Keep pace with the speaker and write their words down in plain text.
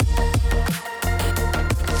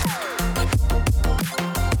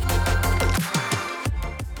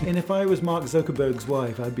if I was Mark Zuckerberg's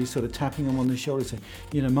wife, I'd be sort of tapping him on the shoulder saying,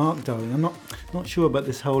 Mark, darling, I'm not sure about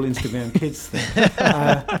this whole Instagram kids thing.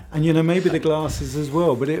 And, maybe the glasses as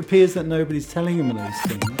well. But it appears that nobody's telling him those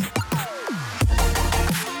things.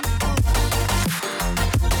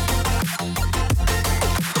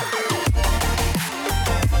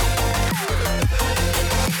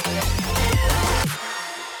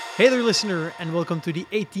 Hey there, listener, and welcome to the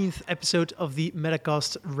 18th episode of the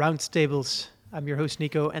Metacast Roundtables. I'm your host,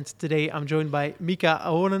 Nico, and today I'm joined by Mika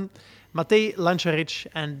Ahonen, Matej Lančarič,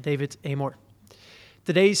 and David Amor.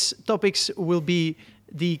 Today's topics will be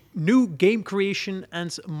the new game creation and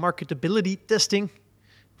marketability testing.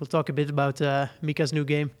 We'll talk a bit about Mika's new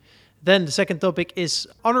game. Then the second topic is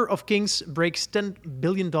Honor of Kings breaks $10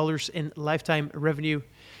 billion in lifetime revenue.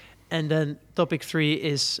 And then topic 3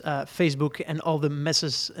 is Facebook and all the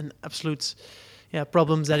messes and absolute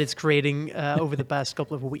problems that it's creating over the past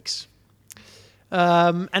couple of weeks.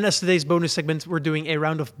 And as today's bonus segment, we're doing a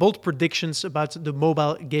round of bold predictions about the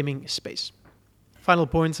mobile gaming space. Final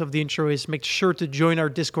point of the intro is make sure to join our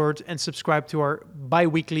Discord and subscribe to our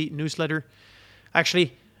bi-weekly newsletter.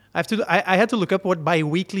 Actually, I had to look up what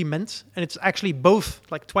bi-weekly meant, and it's actually both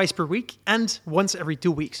like twice per week and once every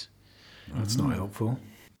 2 weeks. That's not helpful.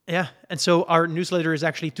 Yeah, and so our newsletter is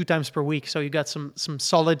actually 2 times per week, so you got some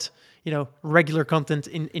solid, regular content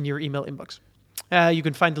in your email inbox. You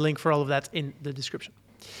can find the link for all of that in the description.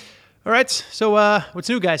 All right, so what's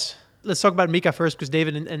new, guys? Let's talk about Mika first, because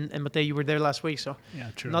David and Matej, you were there last week, so yeah,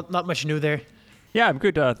 true. Not much new there. Yeah, I'm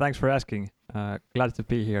good. Thanks for asking. Glad to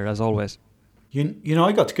be here, as always.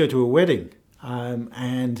 I got to go to a wedding,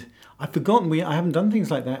 and I've forgotten I haven't done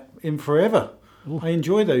things like that in forever. Ooh. I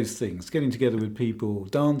enjoy those things, getting together with people,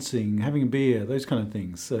 dancing, having a beer, those kind of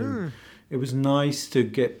things. So It was nice to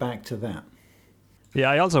get back to that. Yeah,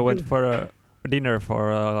 I also went for a dinner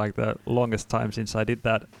for like the longest time since I did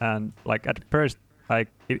that. And like at first,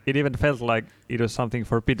 it even felt like it was something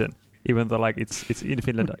forbidden, even though like it's in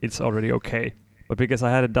Finland, it's already okay. But because I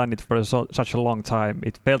hadn't done it for such a long time,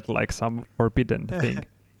 it felt like some forbidden thing.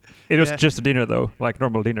 It was just a dinner though, like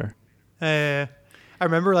normal dinner. I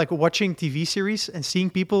remember like watching TV series and seeing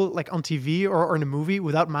people like on TV or in a movie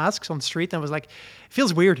without masks on the street, and I was like, it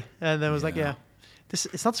feels weird. And then I was like,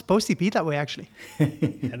 it's not supposed to be that way actually.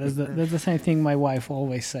 Yeah, that's the same thing my wife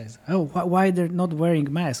always says. Oh, why they're not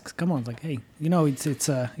wearing masks? Come on, like, hey, it's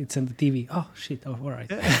in the TV. Oh shit! Oh, all right.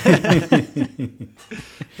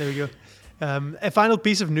 There we go. A final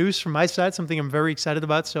piece of news from my side, something I'm very excited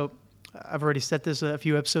about. So I've already said this a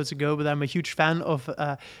few episodes ago, but I'm a huge fan of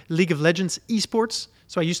League of Legends esports.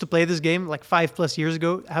 So I used to play this game like 5+ years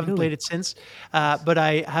ago. I haven't played it since, but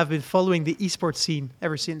I have been following the esports scene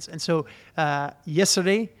ever since. And so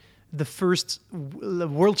yesterday, the first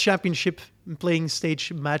World Championship playing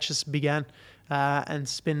stage matches began, and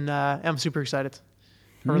it's been. I'm super excited.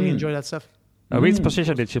 I really enjoy that stuff. Which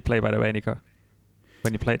position did you play, by the way, Nico?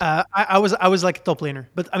 When you played? I was like top laner,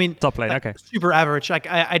 but I mean top lane, like, okay. Super average. Like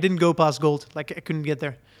I didn't go past gold. Like I couldn't get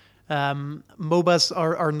there. MOBAs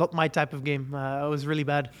are not my type of game. I was really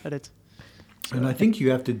bad at it. So, and I think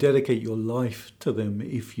you have to dedicate your life to them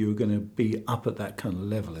if you're going to be up at that kind of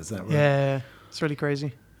level. Is that right? Yeah, it's really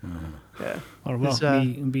crazy. Yeah. Or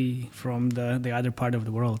be from the other part of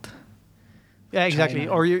the world. Yeah, exactly.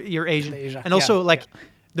 China. Or you're Asian. Asia. And also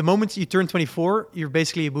the moment you turn 24, you're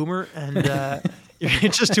basically a boomer, and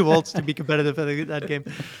you're just too old to be competitive at that game.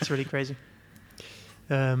 It's really crazy.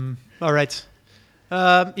 All right.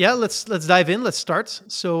 Let's dive in. Let's start.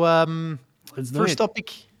 So first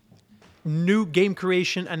topic, new game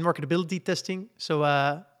creation and marketability testing. So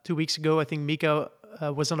 2 weeks ago, I think Mika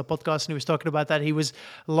was on a podcast and he was talking about that. He was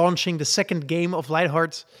launching the second game of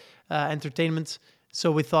Lightheart Entertainment.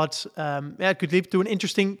 So we thought it could lead to an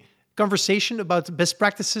interesting conversation about best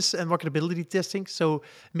practices and marketability testing. So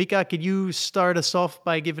Mika, could you start us off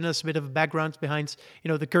by giving us a bit of a background behind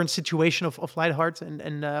the current situation of Lightheart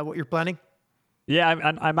and what you're planning? Yeah,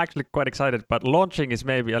 I'm actually quite excited, but launching is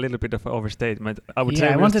maybe a little bit of an overstatement. I would say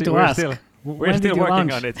I wanted to ask. We're still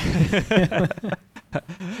working on it.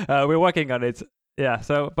 We're working on it. Yeah.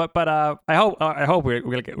 So, but I hope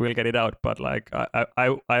we'll get it out. But like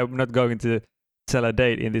I'm not going to tell a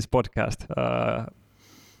date in this podcast.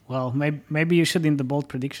 Well, maybe you should in the bold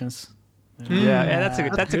predictions. Yeah,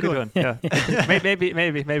 that's a good one. Yeah, maybe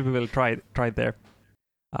we'll try it there.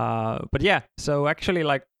 But yeah, so actually,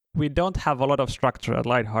 like we don't have a lot of structure at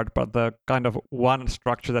Lightheart, but the kind of one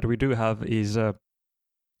structure that we do have is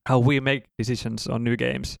how we make decisions on new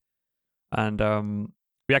games, and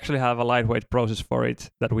we actually have a lightweight process for it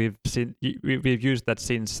that we've used that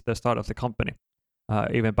since the start of the company,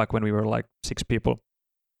 even back when we were like 6 people.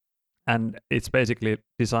 and it's basically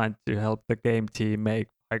designed to help the game team make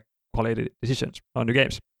high quality decisions on the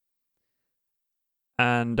games.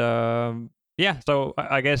 And so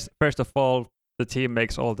I guess first of all, the team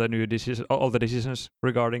makes all the decisions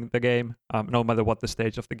regarding the game, no matter what the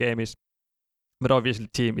stage of the game is. But obviously,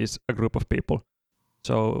 the team is a group of people.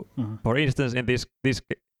 So, for instance, in this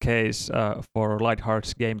case, for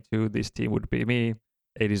Lighthearts Game 2, this team would be me,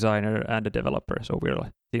 a designer, and a developer. So we're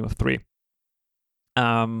a team of 3.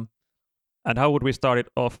 And how would we start it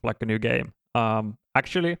off like a new game?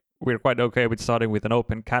 Actually, we're quite okay with starting with an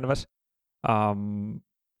open canvas.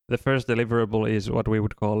 The first deliverable is what we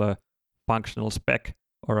would call a functional spec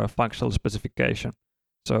or a functional specification.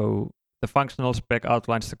 So the functional spec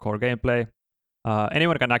outlines the core gameplay.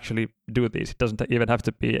 Anyone can actually do this. It doesn't even have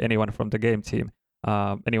to be anyone from the game team.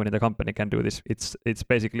 Anyone in the company can do this. It's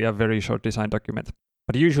basically a very short design document.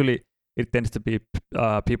 But usually it tends to be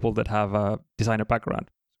people that have a designer background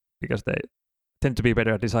because they tend to be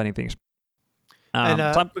better at designing things.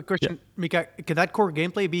 Quick question, Mika, can that core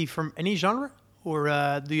gameplay be from any genre? Or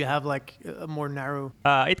do you have like a more narrow?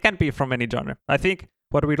 It can be from any genre. I think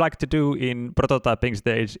what we'd like to do in prototyping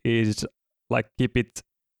stage is like keep it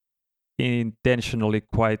intentionally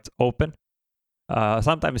quite open.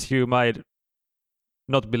 Sometimes you might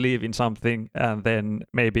not believe in something, and then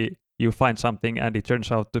maybe you find something and it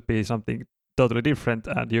turns out to be something totally different,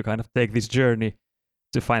 and you kind of take this journey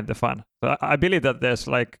to find the fun. So I believe that there's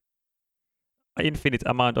like an infinite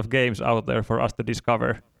amount of games out there for us to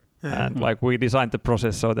discover. And like we designed the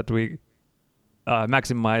process so that we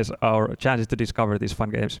maximize our chances to discover these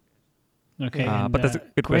fun games. Okay, but that's a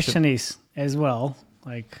good question is as well,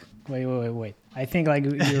 like wait. I think like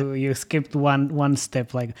you skipped one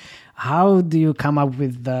step. Like, how do you come up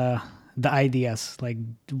with the ideas? Like,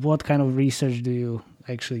 what kind of research do you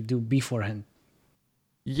actually do beforehand?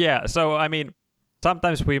 Yeah, so I mean,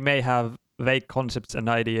 sometimes we may have vague concepts and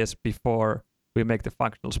ideas before we make the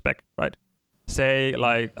functional spec, right? Say,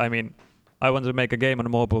 like, I mean, I want to make a game on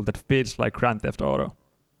mobile that feels like Grand Theft Auto.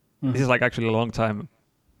 This is like actually a long time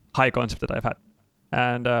high concept that I've had.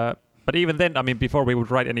 And but even then, I mean, before we would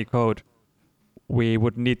write any code, we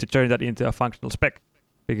would need to turn that into a functional spec.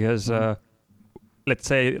 Because let's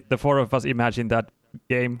say the 4 of us imagine that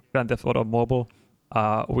game, Grand Theft Auto Mobile.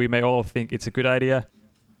 We may all think it's a good idea,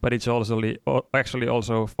 but it's also actually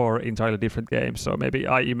also 4 entirely different games. So maybe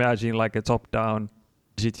I imagine like a top-down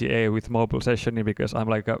GTA with mobile sessioning because I'm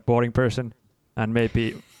like a boring person, and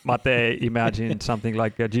maybe Mate imagined something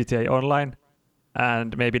like a GTA Online,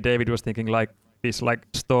 and maybe David was thinking like this like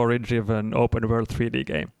story-driven open world 3D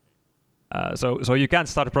game. So you can't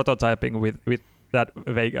start prototyping with that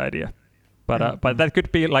vague idea, but that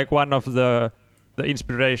could be like one of the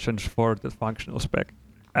inspirations for the functional spec.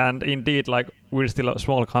 And indeed, like we're still a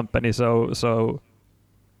small company, so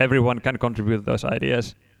everyone can contribute those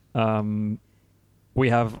ideas. We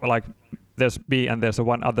have like there's me and there's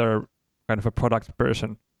one other kind of a product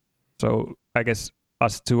person. So I guess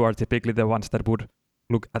us 2 are typically the ones that would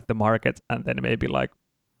look at the market and then maybe like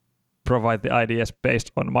provide the ideas based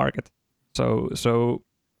on market. So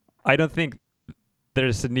I don't think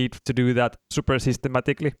there's a need to do that super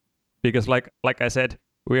systematically because like I said,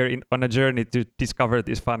 we're on a journey to discover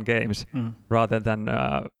these fun games rather than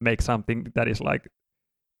make something that is like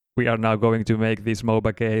we are now going to make this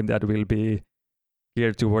MOBA game that will be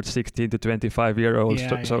geared towards 16 to 25-year-olds.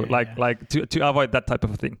 Like to avoid that type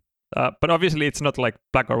of thing. But obviously it's not like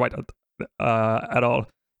black or white at all.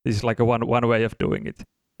 This is like a one way of doing it.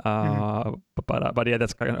 But yeah,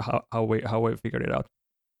 that's kind of how we figured it out.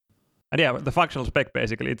 And yeah, the functional spec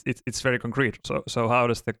basically it's very concrete. So how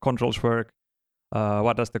does the controls work?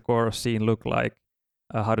 What does the core scene look like?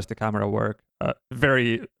 How does the camera work?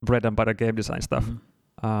 Very bread and butter game design stuff.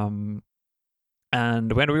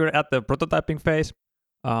 And when we were at the prototyping phase,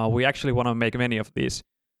 we actually want to make many of these.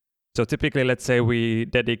 So typically, let's say we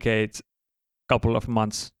dedicate a couple of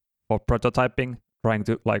months for prototyping, trying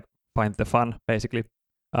to like find the fun, basically.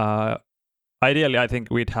 Ideally, I think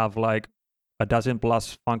we'd have like a dozen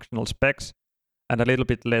plus functional specs and a little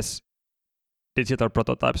bit less digital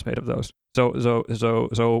prototypes made of those.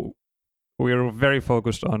 So we're very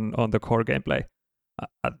focused on the core gameplay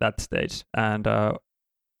at that stage. And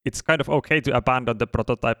it's kind of okay to abandon the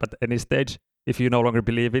prototype at any stage if you no longer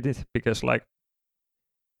believe in it, because like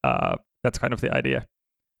that's kind of the idea.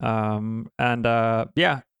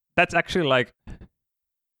 Yeah, that's actually like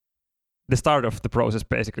the start of the process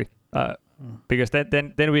basically. Because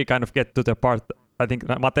then we kind of get to the part. I think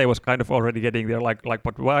Mate was kind of already getting there. Like,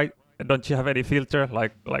 but why don't you have any filter?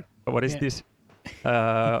 Like, what is this?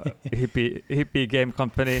 Hippie game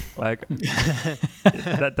company? Like,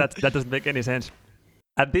 that doesn't make any sense.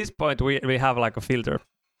 at this point we have like a filter,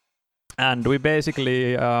 and we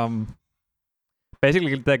basically the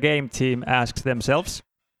game team asks themselves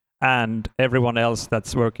and everyone else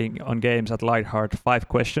that's working on games at Lightheart 5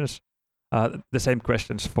 questions, the same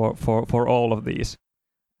questions for all of these.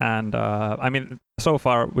 And I mean, so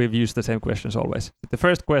far we've used the same questions always. The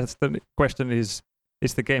first question is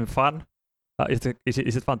the game fun? Is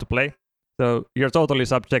it fun to play? So your totally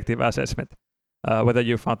subjective assessment, whether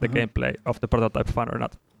you found the gameplay of the prototype fun or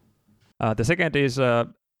not. The second is,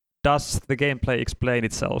 does the gameplay explain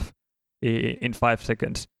itself in 5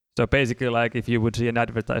 seconds? So basically, like if you would see an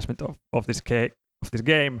advertisement of this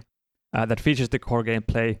game that features the core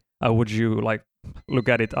gameplay, would you like look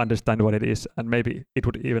at it, understand what it is, and maybe it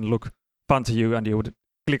would even look fun to you, and you would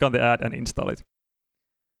click on the ad and install it.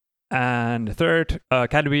 And third,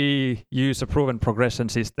 can we use a proven progression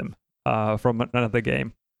system from another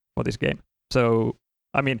game for this game? So,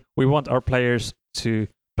 I mean, we want our players to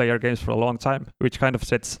play our games for a long time, which kind of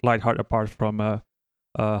sets Lightheart apart from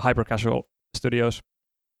hyper-casual studios.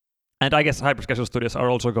 And I guess hyper-casual studios are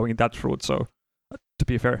also going that route, so to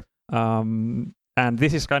be fair. And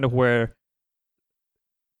this is kind of where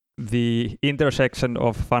the intersection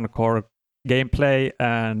of fun core gameplay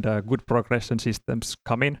and good progression systems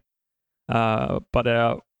come in.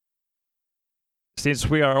 But since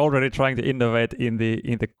we are already trying to innovate in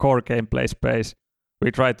the core gameplay space, we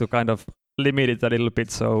try to kind of limit it a little bit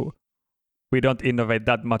so we don't innovate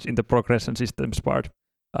that much in the progression systems part.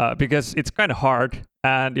 Because it's kind of hard,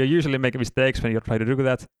 and you usually make mistakes when you try to do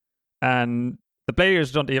that. And the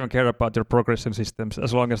players don't even care about their progression systems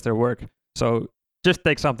as long as they work. So just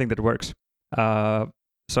take something that works. So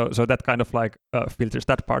that kind of like filters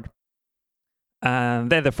that part. And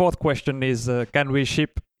then the fourth question is, can we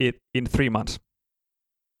ship it in 3 months?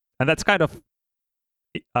 And that's kind of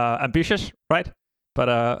ambitious, right?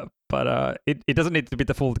 But it doesn't need to be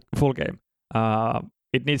the full game.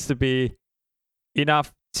 It needs to be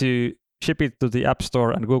enough to ship it to the App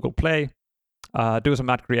Store and Google Play, do some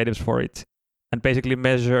ad creatives for it, and basically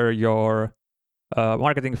measure your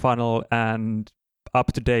marketing funnel and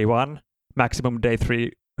up to day 1, maximum day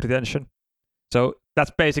 3 retention. So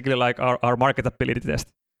that's basically like our marketability test.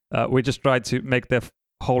 We just try to make the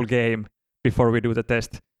whole game before we do the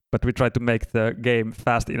test, but we try to make the game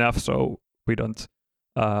fast enough so we don't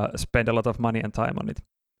spend a lot of money and time on it.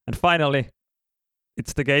 And finally,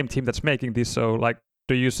 it's the game team that's making this. So like,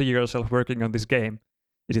 do you see yourself working on this game?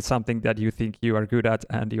 Is it something that you think you are good at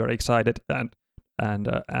and you are excited and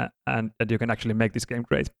you can actually make this game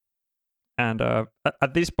great? And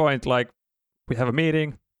at this point, like, we have a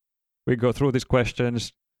meeting, we go through these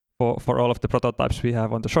questions for all of the prototypes we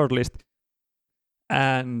have on the shortlist,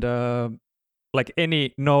 and like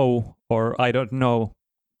any no or I don't know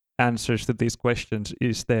answers to these questions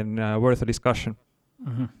is then worth a discussion.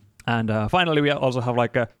 Mm-hmm. And finally, we also have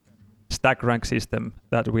like a stack rank system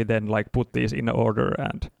that we then like put these in order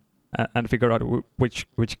and figure out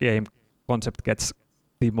which game concept gets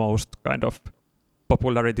the most kind of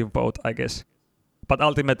popularity vote, I guess. But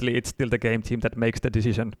ultimately, it's still the game team that makes the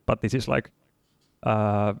decision. But this is like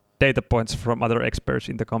data points from other experts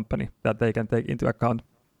in the company that they can take into account.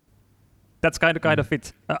 That's kind of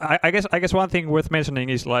it. I guess one thing worth mentioning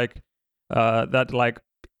is like that like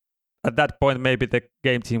at that point maybe the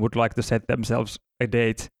game team would like to set themselves a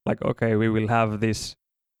date. Like, okay, we will have this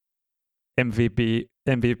MVP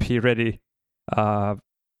ready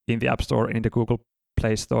in the App Store, in the Google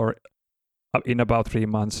Play Store in about 3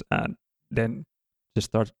 months, and then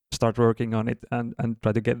just start working on it and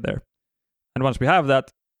try to get there. And once we have that,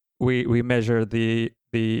 we measure the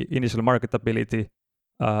initial marketability,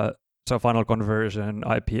 so funnel conversion,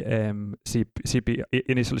 IPM,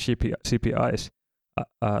 initial CPIs,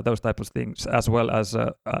 those type of things, as well as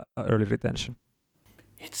early retention.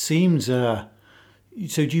 It seems.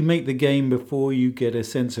 So do you make the game before you get a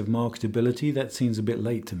sense of marketability? That seems a bit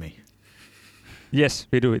late to me. Yes,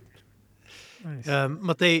 we do it. Nice.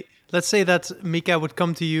 Matej, let's say that Mika would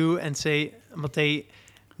come to you and say, Matej,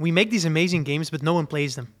 we make these amazing games, but no one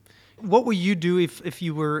plays them. What would you do if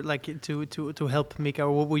you were like to help Mika,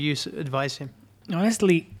 or what would you advise him?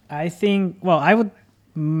 Honestly, I think, well, I would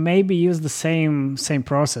maybe use the same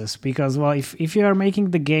process, because, well, if you are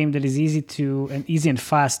making the game that is easy and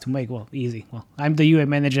fast to make, well, easy. Well, I'm the UA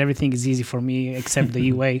manager, everything is easy for me except the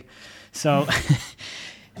UA. So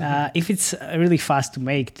if it's really fast to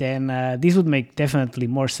make, then this would make definitely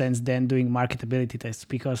more sense than doing marketability tests,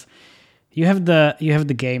 because you have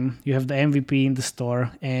the game, you have the MVP in the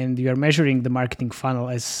store, and you are measuring the marketing funnel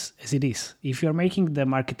as it is. If you're making the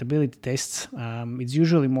marketability tests, it's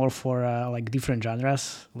usually more for like different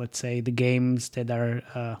genres. Let's say the games that are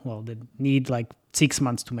that need like 6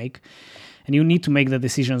 months to make, and you need to make the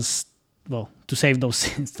decisions to save those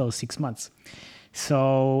 6 months.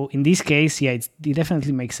 So in this case, it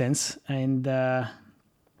definitely makes sense, and I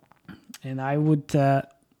would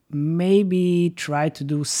maybe try to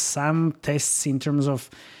do some tests in terms of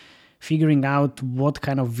figuring out what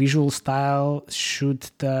kind of visual style should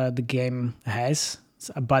the game has.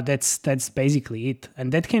 But that's basically it,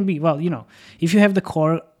 and that can be if you have the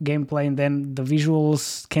core gameplay, then the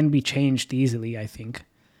visuals can be changed easily, I think.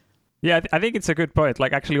 Yeah, I think it's a good point.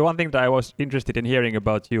 Like, actually, one thing that I was interested in hearing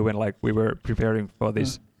about you when we were preparing for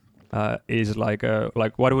this is like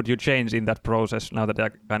what would you change in that process now that I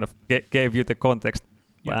kind of gave you the context,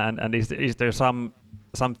 and is there some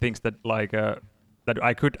things that that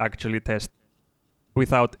I could actually test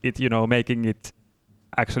without it making it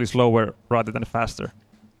actually slower rather than faster?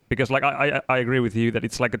 Because like I agree with you that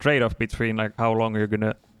it's like a trade-off between like how long you're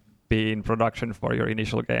gonna be in production for your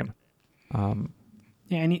initial game.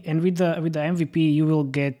 And with the MVP, you will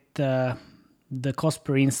get the cost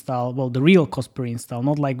per install, the real cost per install,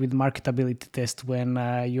 not like with marketability test when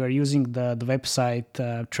you are using the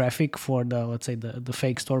website traffic for let's say the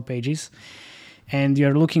fake store pages, and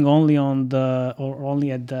you're looking only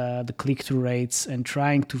at the click-through rates and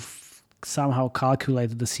trying to somehow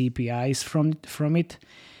calculate the CPIs from it,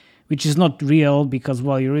 which is not real because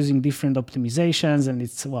you're using different optimizations and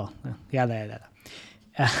it's yada.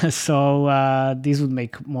 So this would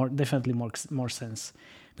make definitely more sense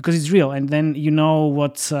because it's real, and then you know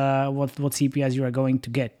what CPIs you are going to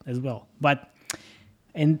get as well. But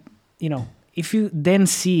if you then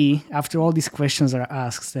see after all these questions are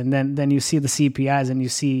asked, and then you see the CPIs and you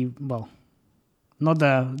see not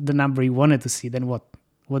the number you wanted to see, then what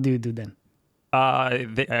do you do then?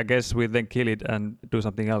 I guess we then kill it and do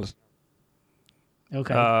something else.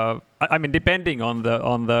 Okay. I mean, depending on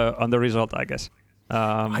the result, I guess.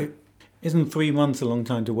 Isn't 3 months a long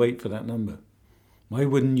time to wait for that number? Why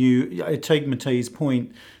wouldn't you? I take Matej's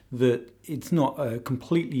point that it's not a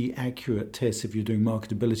completely accurate test if you're doing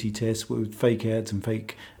marketability tests with fake ads and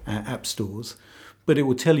fake app stores, but it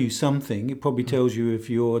will tell you something. It probably tells you if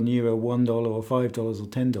you're near a $1 or $5 or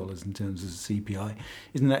 $10 in terms of CPI.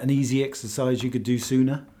 Isn't that an easy exercise you could do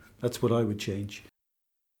sooner? That's what I would change.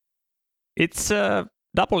 It's a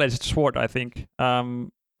double-edged sword, I think. In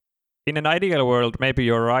an ideal world, maybe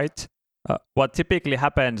you're right. What typically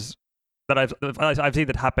happens, that I've seen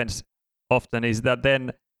that happens often, is that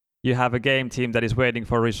then you have a game team that is waiting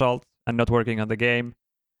for results and not working on the game,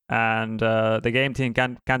 and the game team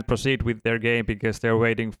can't proceed with their game because they're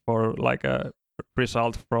waiting for like a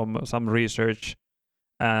result from some research,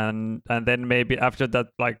 and then maybe after that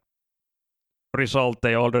like result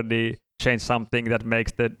they already change something that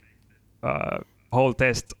makes the whole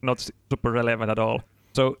test not super relevant at all.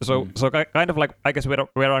 So kind of like, I guess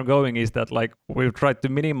where I'm going is that like we've tried to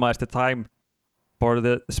minimize the time for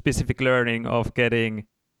the specific learning of getting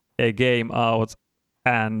a game out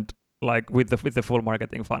and like with the full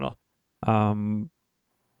marketing funnel. And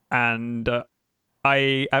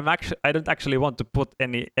I don't actually want to put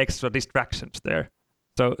any extra distractions there.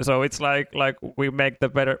 So it's like we make the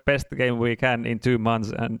best game we can in 2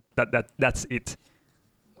 months, and that's it.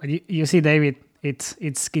 You see, David,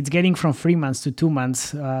 it's getting from 3 months to 2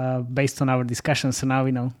 months based on our discussions. So now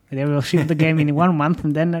we know they will ship the game in 1 month,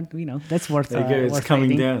 and then that's worth. There you go. It's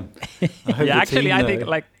coming down. Yeah, actually, I think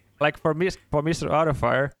like for Mr.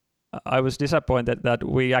 Autofire, I was disappointed that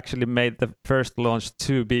we actually made the first launch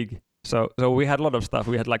too big. So we had a lot of stuff.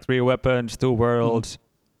 We had like 3 weapons, 2 worlds,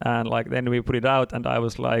 and like then we put it out, and I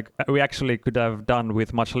was like, we actually could have done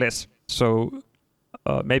with much less. So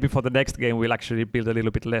maybe for the next game we'll actually build a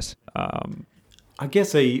little bit less. I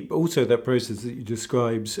guess also that process that you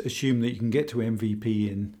describes assume that you can get to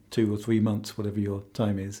MVP in 2 or 3 months, whatever your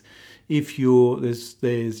time is. If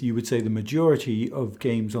there's you would say the majority of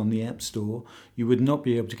games on the App Store, you would not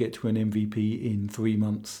be able to get to an MVP in 3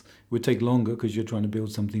 months. It would take longer because you're trying to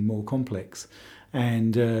build something more complex.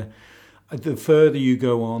 And the further you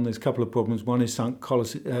go on, there's a couple of problems. One is sunk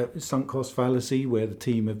cost fallacy, where the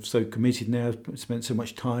team have so committed now, spent so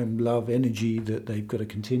much time, love, energy that they've got to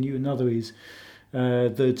continue. Another is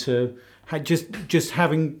that just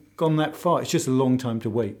having gone that far, it's just a long time to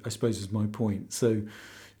wait, I suppose is my point. So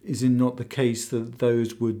is it not the case that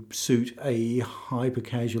those would suit a hyper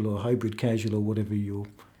casual or hybrid casual or whatever you're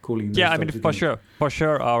calling those? Yeah, I mean, for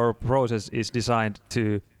sure our process is designed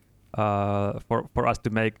to for us to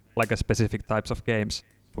make like a specific types of games.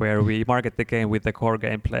 where we market the game with the core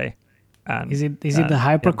gameplay. And is it the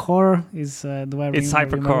hypercore? It's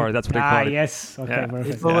hypercore. That's what they call it. Yes. Okay.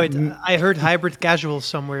 Perfect. Oh wait, I heard hybrid casual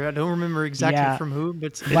somewhere. I don't remember exactly from who,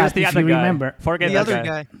 but it was the other guy. Remember, forget the other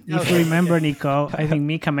guy. If you remember, Nico, I think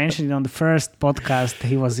Mika mentioned it on the first podcast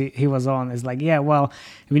he was on. It's like,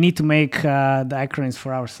 we need to make the acronyms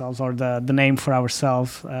for ourselves or the name for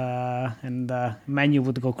ourselves, and Manu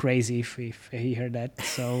would go crazy if he heard that.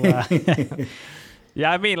 So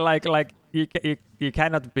yeah, I mean, like you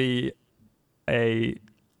cannot be a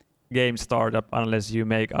game startup unless you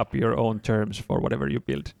make up your own terms for whatever you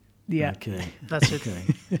build. Yeah. Okay. That's it.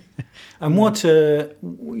 Okay. And what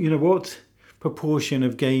what proportion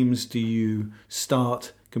of games do you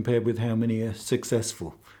start compared with how many are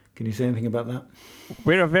successful? Can you say anything about that?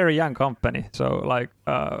 We're a very young company, so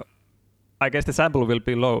I guess the sample will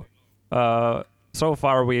be low. So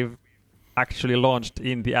far, we've actually launched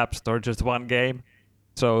in the App Store just one game,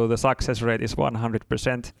 so the success rate is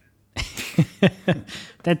 100%.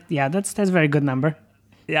 That's a very good number.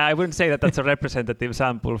 Yeah, I wouldn't say that that's a representative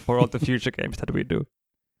sample for all the future games that we do.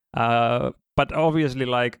 But obviously,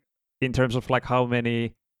 like in terms of like how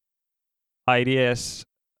many ideas,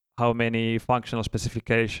 how many functional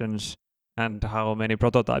specifications, and how many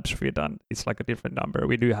prototypes we've done, it's like a different number.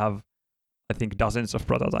 We do have, I think, dozens of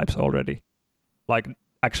prototypes already, like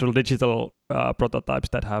actual digital prototypes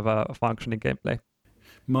that have a functioning gameplay.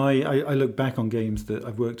 I look back on games that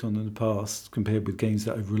I've worked on in the past compared with games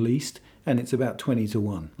that I've released, and it's about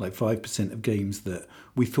 20-1. Like 5% of games that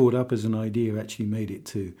we thought up as an idea actually made it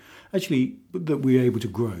to, that we were able to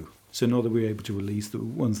grow. So not that we were able to release, the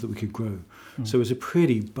ones that we could grow. So it's a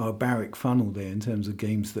pretty barbaric funnel there in terms of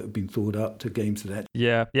games that have been thought up to games that actually...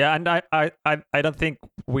 Yeah, and I don't think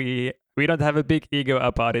we don't have a big ego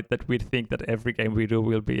about it that we think that every game we do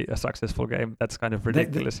will be a successful game. That's kind of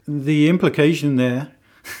ridiculous. The implication there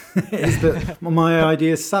is that my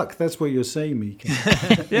ideas suck. That's what you're saying, Mika.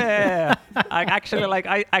 Yeah. I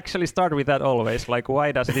actually start with that always. Like,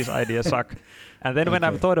 why does this idea suck? And then when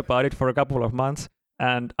I've thought about it for a couple of months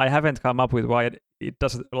and I haven't come up with why it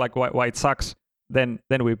doesn't, like why it sucks, then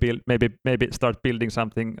we build maybe start building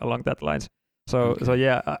something along that lines. So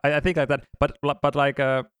yeah, I think like that. But like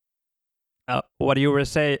what you were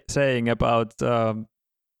saying about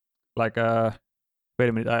wait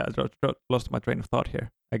a minute, I lost my train of thought here.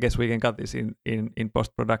 I guess we can cut this in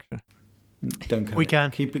post-production. Don't cut We it. can.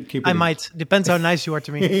 Keep it. I might. Depends how nice you are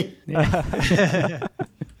to me.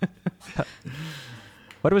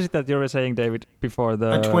 What was it that you were saying, David, before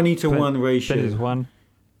the... A 20-1 ratio. 20-1.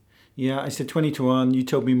 Yeah, I said 20-1. You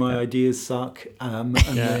told me my ideas suck, and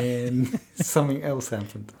then something else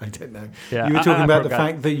happened. I don't know. Yeah, you were talking about forgot. the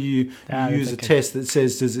fact that you use a test that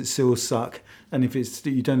says, does it still suck? And if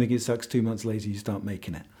you don't think it sucks, 2 months later, you start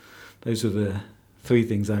making it. Those are the 3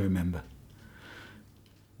 things I remember.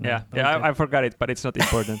 Yeah, I forgot it, but it's not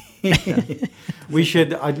important. We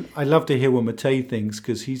should. I'd love to hear what Matej thinks,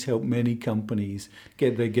 because he's helped many companies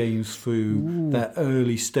get their games through that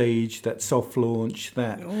early stage, that soft launch.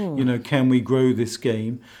 Can we grow this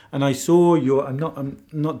game? And I saw I'm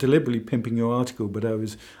not deliberately pimping your article, but I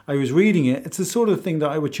was reading it. It's the sort of thing that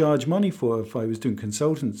I would charge money for if I was doing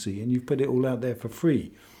consultancy, and you've put it all out there for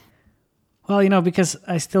free. Well, because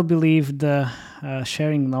I still believe the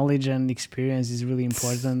sharing knowledge and experience is really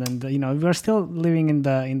important, and we're still living in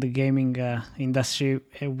the gaming industry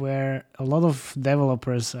where a lot of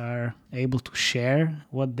developers are able to share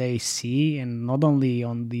what they see, and not only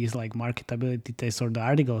on these like marketability tests or the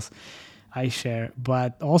articles I share,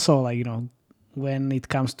 but also when it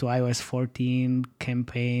comes to iOS 14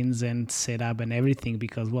 campaigns and setup and everything,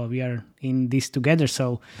 because we are in this together,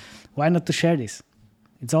 so why not to share this?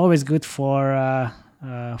 It's always good for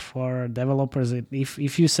developers.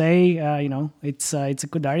 If you say it's a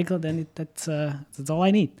good article, then that's all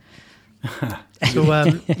I need. So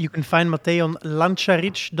you can find Matej on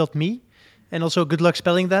lanciarich.me, and also good luck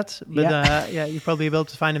spelling that. But you'll probably be able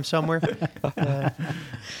to find him somewhere.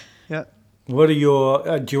 Yeah. What are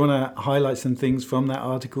your? Do you want to highlight some things from that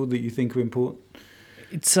article that you think are important?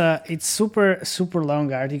 It's super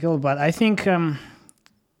long article, but I think.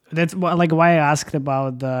 That's why I asked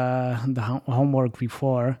about the homework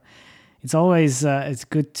before. It's always it's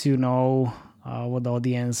good to know what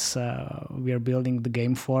audience we are building the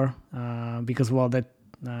game for, because that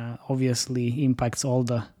obviously impacts all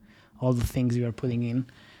the things you are putting in.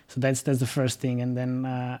 So that's the first thing, and then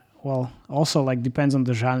also depends on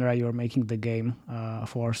the genre you're making the game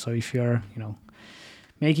for. So if you're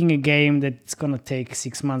making a game that's gonna take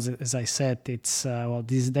 6 months, as I said, it's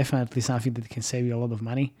this is definitely something that can save you a lot of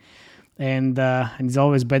money. and it's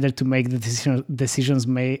always better to make the decisions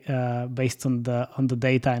based on the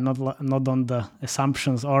data and not on the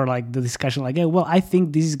assumptions or like the discussion like, hey, well, I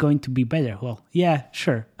think this is going to be better. Well, yeah,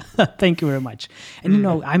 sure. Thank you very much. And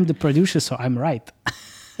I'm the producer, so I'm right.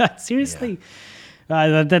 Seriously.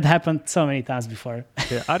 That happened so many times before.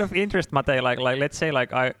 Yeah. Out of interest, Matej, like let's say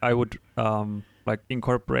like I would like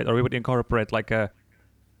incorporate, or we would incorporate like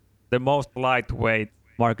the most lightweight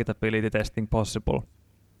marketability testing possible,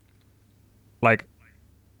 like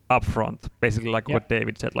upfront, basically like what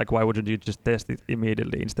David said, like why wouldn't you just test it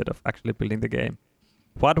immediately instead of actually building the game?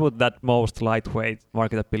 What would that most lightweight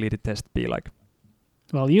marketability test be like?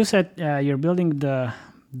 Well, you said you're building the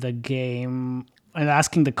game and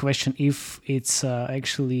asking the question if it's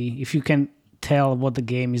actually, if you can tell what the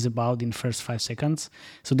game is about in first 5 seconds.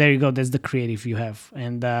 So there you go, that's the creative you have.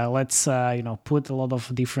 And let's put a lot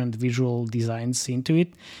of different visual designs into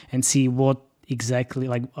it and see what exactly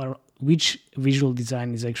which visual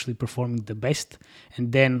design is actually performing the best.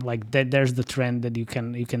 And then like that, there's the trend that you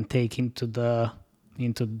can take into the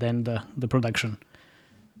production.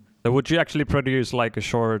 So would you actually produce like a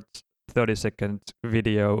short 30-second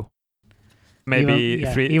video, maybe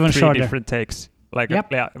three different takes, like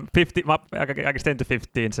 50, I guess 10 to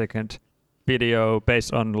 15 second video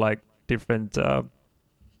based on like different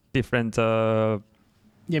visual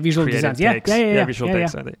designs, visual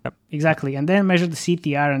takes. Exactly, and then measure the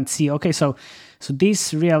CTR and see, okay, so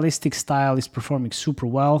this realistic style is performing super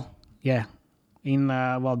well. Yeah, in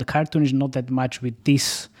the cartoon is not that much with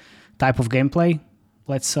this type of gameplay.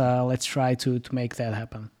 Let's try to make that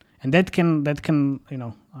happen. And that can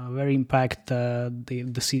very impact the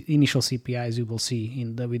initial CPIs you will see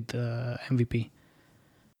with the MVP.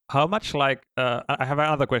 How much I have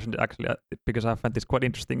another question actually because I find this quite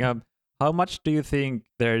interesting. How much do you think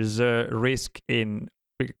there's a risk in?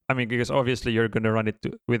 I mean, because obviously you're going to run it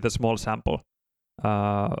with a small sample.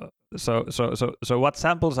 So what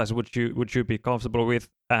sample size would you be comfortable with,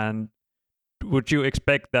 and would you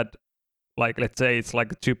expect that, like let's say it's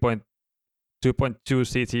like 2.2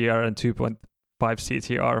 CTR and 2.5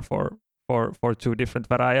 CTR for two different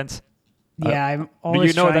variants? Yeah, I'm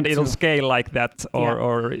always. Do you know that it'll scale like that,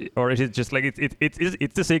 or is it just like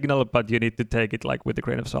it's a signal, but you need to take it like with a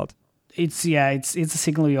grain of salt? It's a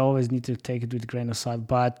signal. You always need to take it with a grain of salt.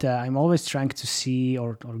 But I'm always trying to see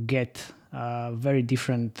or get very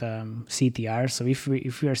different CTR. So if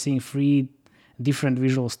we are seeing 3 different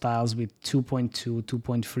visual styles with 2.2,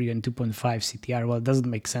 2.3, and 2.5 CTR, well, it doesn't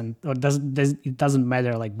make sense, or it doesn't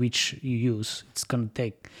matter like which you use. It's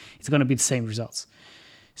gonna be the same results.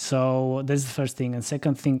 So that's the first thing. And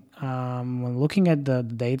second thing, when looking at the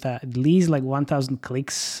data, at least like 1,000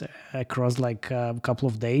 clicks across like a couple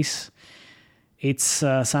of days, it's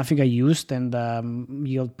something I used and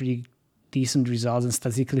yield pretty decent results and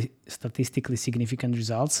statistically significant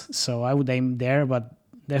results. So I would aim there, but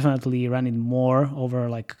definitely run it more over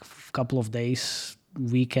like a couple of days,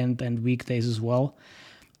 weekend and weekdays as well.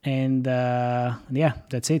 And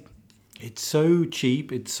that's it. It's so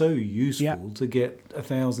cheap, it's so useful to get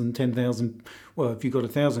 1,000, 10,000. Well, if you've got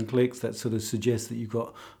 1,000 clicks, that sort of suggests that you've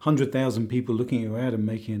got 100,000 people looking at your ad and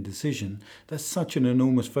making a decision. That's such an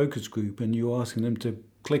enormous focus group, and you're asking them to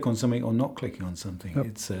click on something or not clicking on something. Yep.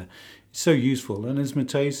 It's so useful. And as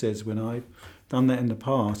Matej says, when I've done that in the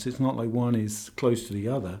past, it's not like one is close to the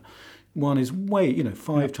other. One is way,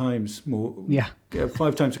 5 times more,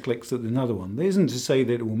 5 times the clicks than another one. There isn't to say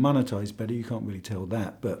that it will monetize better, you can't really tell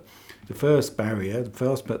that, but the first barrier, the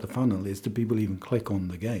first part of the funnel is do people even click on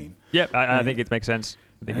the game? Yeah, I think it makes sense.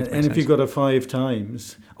 And if you've got a 5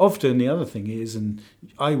 times, often the other thing is, and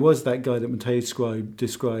I was that guy that Matej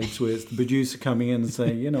describes, where it's the producer coming in and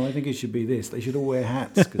saying, I think it should be this. They should all wear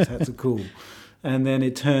hats because hats are cool. And then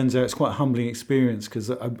it turns out it's quite a humbling experience because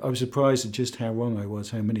I was surprised at just how wrong I was,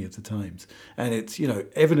 how many of the times. And it's,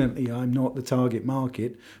 evidently I'm not the target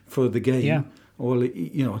market for the game. Yeah. Or,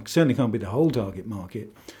 I certainly can't be the whole target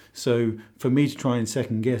market. So for me to try and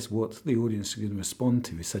second guess what the audience is going to respond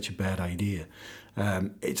to is such a bad idea.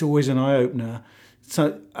 It's always an eye-opener.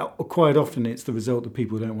 So quite often it's the result that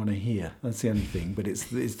people don't want to hear. That's the only thing, but it's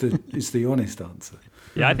the honest answer.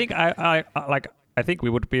 Yeah, I think I think we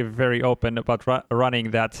would be very open about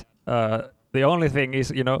running that. The only thing is,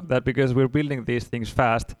 that because we're building these things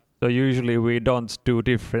fast, so usually we don't do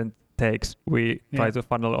different takes. We try to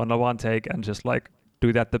funnel on a one take and just like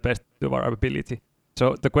do that the best of our ability.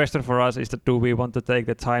 So the question for us is that do we want to take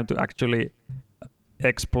the time to actually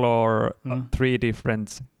explore 3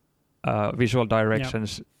 different visual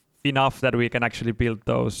directions enough that we can actually build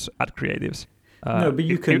those ad creatives? No, but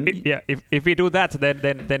you can. If we do that,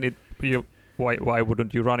 then why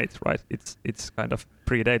wouldn't you run it, right? It's kind of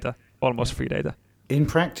pre-data. almost free data. In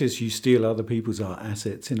practice, you steal other people's art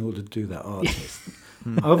assets in order to do that art test.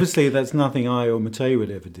 Obviously, that's nothing I or Matei would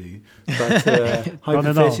ever do. But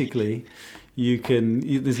hypothetically,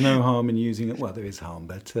 there's no harm in using it. Well, there is harm,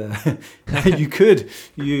 but you could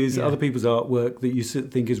use other people's artwork that you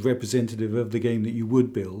think is representative of the game that you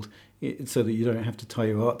would build, so that you don't have to tie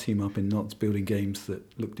your art team up in knots building games that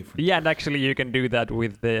look different. Yeah, and actually you can do that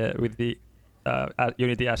with the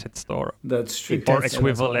Unity Asset Store. That's true. Or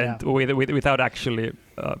equivalent without actually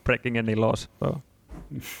breaking any laws. So.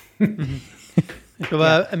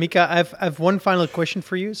 So, Mika, I have one final question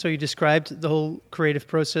for you. So you described the whole creative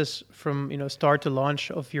process from start to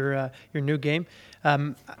launch of your new game.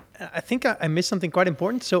 I think I missed something quite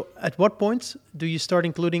important. So at what point do you start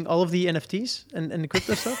including all of the NFTs and the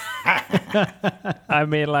crypto stuff? I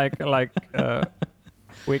mean,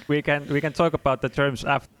 we can talk about the terms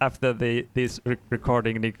after this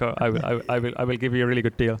recording, Nico. I will give you a really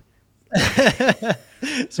good deal.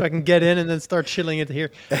 So I can get in and then start chilling it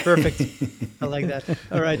here. Perfect. I like that.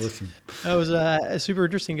 All right. Awesome. That was super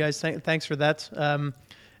interesting, guys. Thanks for that.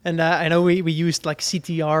 And I know we used like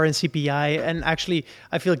CTR and CPI, and actually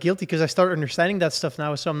I feel guilty because I start understanding that stuff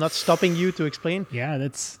now, so I'm not stopping you to explain. Yeah,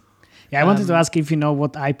 I wanted to ask if you know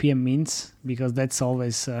what IPM means, because that's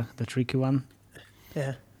always the tricky one.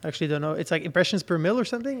 Yeah, actually don't know. It's like impressions per mil or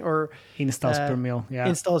something, or installs per mil. Yeah,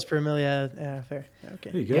 installs per mil. Yeah, fair.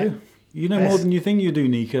 Okay. There you go. Yeah. You know more than you think you do,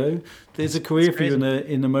 Nico. There's a career for you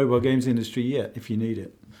in the mobile games industry yet, if you need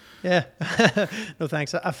it. Yeah. No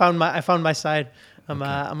thanks. I found my side. I'm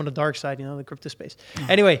on the dark side, the crypto space.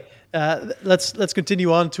 Anyway, let's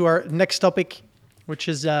continue on to our next topic, which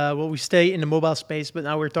is we stay in the mobile space, but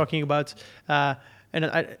now we're talking about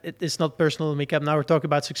it's not personal makeup. Now we're talking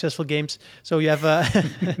about successful games. So you have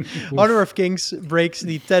Honor of Kings breaks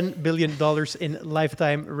the $10 billion in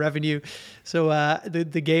lifetime revenue. So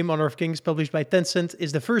the game Honor of Kings, published by Tencent,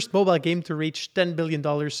 is the first mobile game to reach $10 billion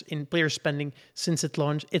in player spending since its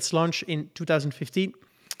launch in 2015.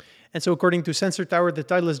 And so according to Sensor Tower, the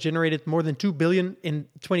title has generated more than $2 billion in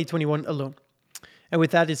 2021 alone. And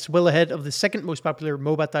with that, it's well ahead of the second most popular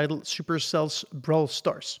MOBA title, Supercell's Brawl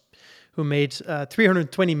Stars, who made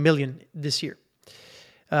 $320 million this year.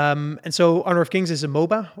 And so Honor of Kings is a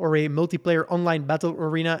MOBA, or a multiplayer online battle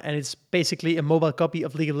arena, and it's basically a mobile copy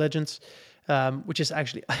of League of Legends, which is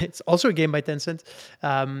actually, it's also a game by Tencent.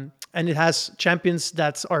 And it has champions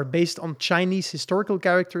that are based on Chinese historical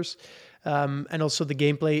characters. And also the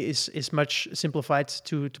gameplay is much simplified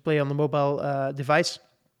to play on the mobile device.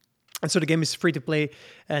 And so the game is free to play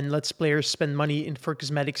and lets players spend money for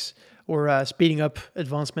cosmetics or speeding up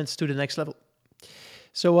advancements to the next level.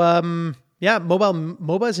 So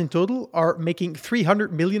MOBAs in total are making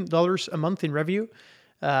 $300 million a month in revenue,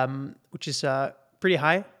 which is pretty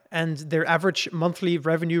high. And their average monthly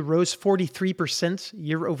revenue rose 43%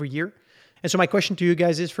 year over year. And so my question to you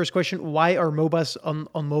guys is, first question, why are MOBAs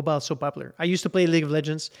on mobile so popular? I used to play League of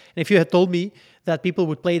Legends, and if you had told me that people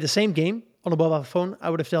would play the same game on a mobile phone, I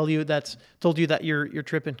would have told you that you're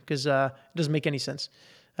tripping, because it doesn't make any sense.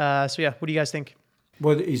 What do you guys think?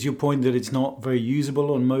 Well, is your point that it's not very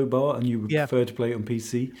usable on mobile and you would prefer to play it on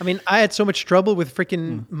PC? I mean, I had so much trouble with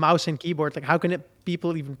freaking mouse and keyboard. Like, how can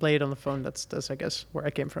people even play it on the phone? That's I guess, where I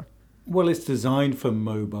came from. Well, it's designed for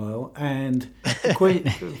mobile, and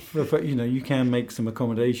you can make some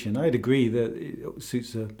accommodation. I'd agree that it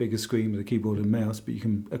suits a bigger screen with a keyboard and mouse, but you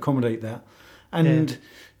can accommodate that. And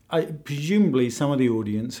presumably some of the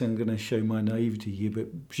audience, I'm going to show my naivety here,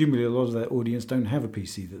 but presumably a lot of that audience don't have a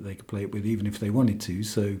PC that they could play it with, even if they wanted to.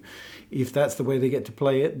 So if that's the way they get to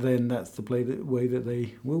play it, then that's the way that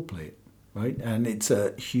they will play it, right? And it's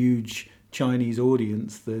a huge Chinese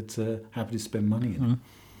audience that's happy to spend money in it.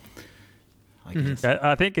 I guess.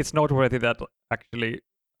 I think it's noteworthy that actually,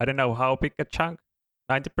 I don't know how big a chunk,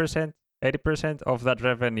 90%, 80% of that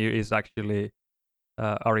revenue is actually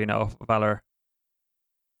Arena of Valor.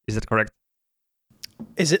 Is it correct?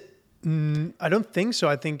 Is it? I don't think so.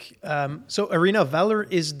 I think so. Arena of Valor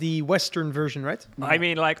is the Western version, right? I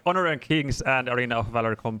mean, like Honor and Kings and Arena of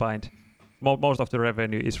Valor combined. Most of the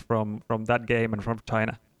revenue is from that game and from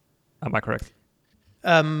China. Am I correct?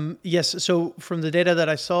 Yes. So from the data that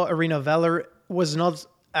I saw, Arena of Valor was not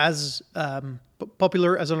as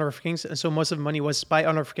popular as Honor of Kings, and so most of the money was by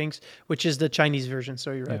Honor of Kings, which is the Chinese version.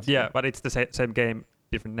 So you're right. Yeah, but it's the same game,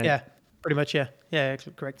 different name. Yeah. Pretty much, yeah. Yeah,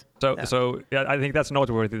 correct. So I think that's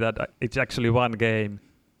noteworthy that it's actually one game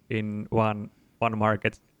in one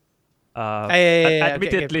market.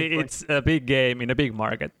 Admittedly, it's a big game in a big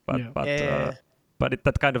market, but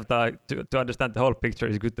that kind of to understand the whole picture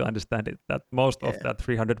is good to understand it. That most of that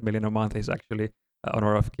 300 million a month is actually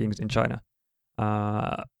Honor of Kings in China.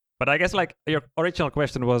 But I guess like your original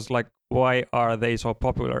question was like, why are they so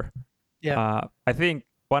popular? Yeah. I think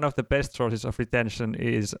one of the best sources of retention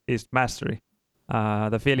is mastery.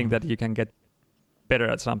 The feeling that you can get better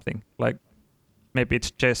at something. Like maybe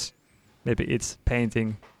it's chess, maybe it's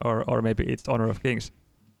painting, or maybe it's Honor of Kings.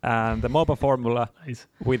 And the MOBA formula, Nice.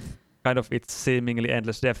 with kind of its seemingly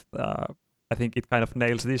endless depth, I think it kind of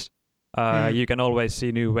nails this. You can always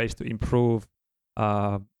see new ways to improve,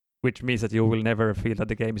 which means that you will never feel that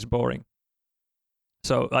the game is boring.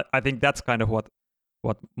 So I think that's kind of what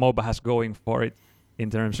MOBA has going for it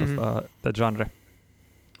in terms of the genre.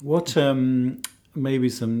 What maybe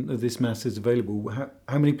some of this mass is available?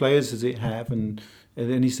 How many players does it have, and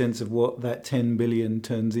any sense of what that 10 billion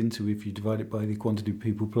turns into if you divide it by the quantity of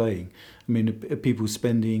people playing? I mean, are people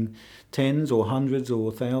spending tens or hundreds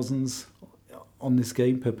or thousands on this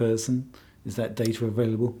game per person? Is that data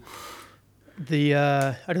available?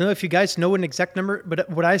 I don't know if you guys know an exact number, but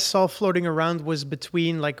what I saw floating around was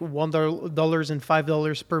between like $1 and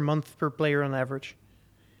 $5 per month per player on average.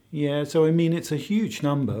 Yeah, so I mean, it's a huge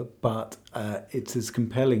number, but it's as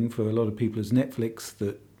compelling for a lot of people as Netflix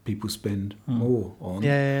that people spend more on.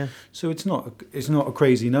 Yeah. So it's not a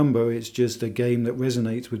crazy number. It's just a game that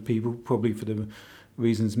resonates with people, probably for the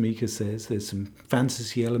reasons Mika says. There's some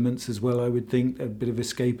fantasy elements as well, I would think, a bit of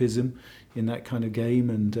escapism in that kind of game,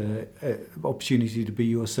 and opportunity to be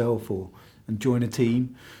yourself and join a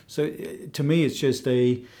team. So to me, it's just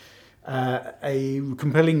a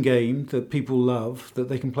compelling game that people love, that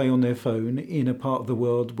they can play on their phone in a part of the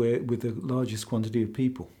world with the largest quantity of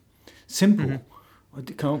people. Simple. I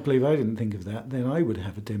can't believe I didn't think of that. Then I would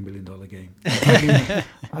have a $10 billion game. I mean,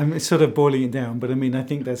 I'm sort of boiling it down, but I mean, I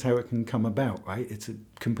think that's how it can come about, right? It's a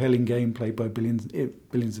compelling game played by billions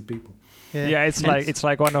of people. Yeah, it's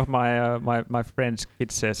like one of my my friend's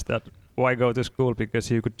kids says that, why go to school, because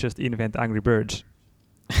you could just invent Angry Birds.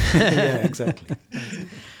 Yeah, exactly.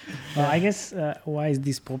 Well, I guess why is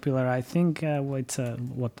this popular? I think it's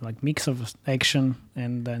like mix of action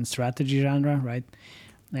and strategy genre, right?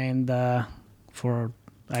 And for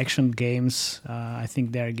action games, I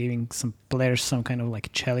think they're giving some players some kind of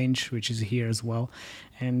like challenge, which is here as well.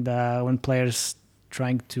 And when players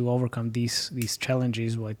trying to overcome these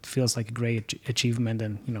challenges, well, it feels like a great achievement.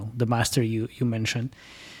 And the mastery you mentioned.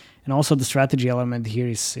 And also the strategy element here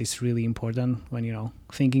is really important when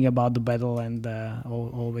thinking about the battle and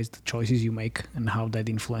always the choices you make and how that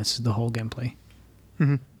influences the whole gameplay.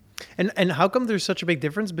 Mm-hmm. And how come there's such a big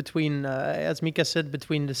difference between, as Mika said,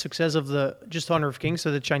 between the success of the just Honor of Kings,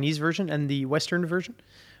 so the Chinese version, and the Western version?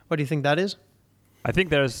 What do you think that is? I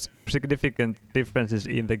think there's significant differences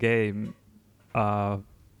in the game, the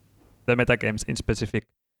metagames in specific.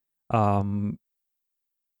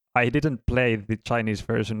 I didn't play the Chinese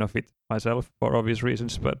version of it myself for obvious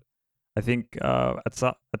reasons, but I think at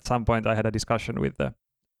some point I had a discussion with the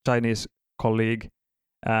Chinese colleague,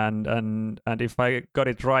 and if I got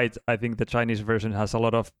it right, I think the Chinese version has a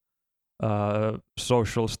lot of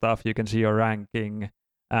social stuff. You can see your ranking,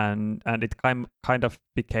 and it kind of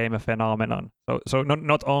became a phenomenon. So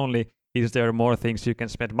not only is there more things you can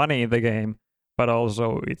spend money in the game, but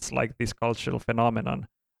also it's like this cultural phenomenon.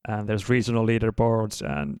 And there's regional leaderboards,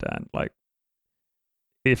 and like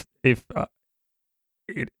if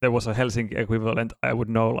there was a Helsinki equivalent, I would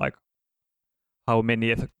know like how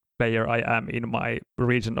many player I am in my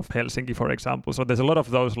region of Helsinki, for example. So there's a lot of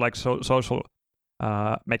those like social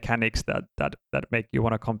mechanics that make you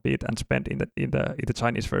want to compete and spend in the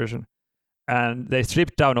Chinese version. And they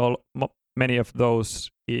stripped down many of those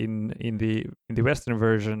in the Western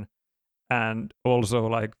version, and also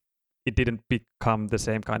like it didn't become the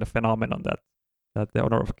same kind of phenomenon that the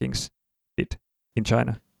Honor of Kings did in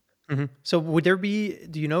China. Mm-hmm. So would there be,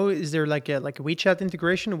 is there like a WeChat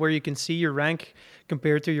integration where you can see your rank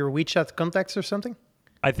compared to your WeChat contacts or something?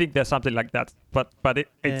 I think there's something like that, but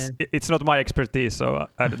it's not my expertise, so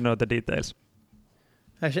I don't know the details.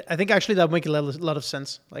 I think actually that would make a lot of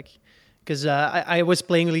sense. Like, because I was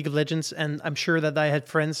playing League of Legends, and I'm sure that I had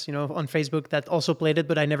friends, on Facebook that also played it,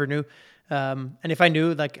 but I never knew. And if I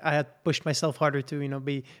knew, like, I had pushed myself harder to,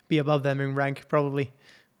 be above them in rank, probably.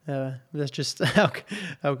 That's just how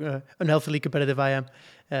unhealthily competitive I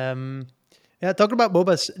am. Talking about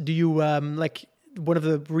MOBAs, do you like one of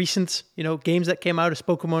the recent, games that came out is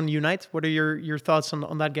Pokemon Unite? What are your thoughts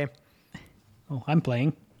on that game? Oh, I'm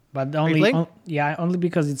playing, but only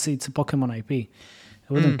because it's a Pokemon IP.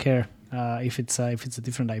 I wouldn't care if it's a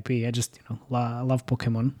different IP. I just love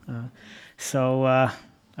Pokemon.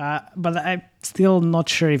 But I'm still not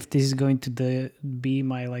sure if this is going to be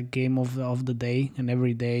my like game of the day and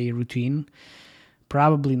everyday routine.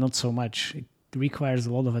 Probably not so much. requires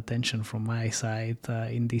a lot of attention from my side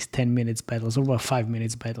in these 10 minutes battles, or 5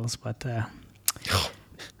 minutes battles, but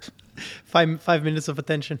 5 minutes of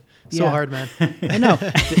attention. So hard, man. I know.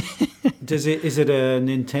 Is it a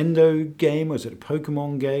Nintendo game or is it a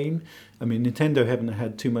Pokemon game? I mean, Nintendo haven't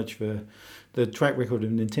had too much for the track record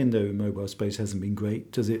of Nintendo in mobile space hasn't been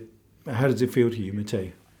great. How does it feel to you,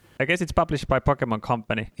 Matei? I guess it's published by Pokemon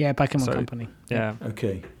Company. Yeah, Pokemon Company. Yeah.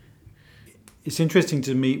 Okay. It's interesting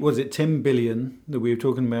to me, was it 10 billion that we were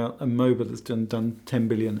talking about, a MOBA that's done 10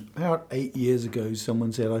 billion? About 8 years ago,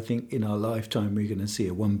 someone said, I think in our lifetime we're going to see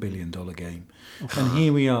a $1 billion game. And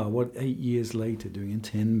here we are, 8 years later, doing a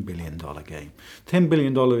 $10 billion game. $10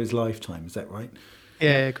 billion is lifetime, is that right?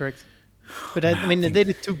 Yeah, correct. But I mean, they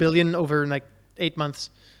did 2 billion over like 8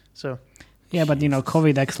 months. So. Yeah, but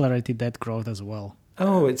COVID accelerated that growth as well.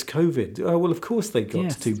 Oh, it's COVID. Oh, well, of course they got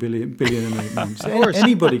to 2 billion in 8 months. course.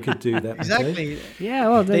 Anybody could do that. Exactly. Okay? Yeah,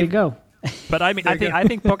 well, there you go. But I mean, I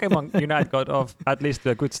think Pokemon Unite got off at least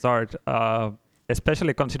a good start,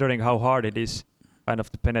 especially considering how hard it is kind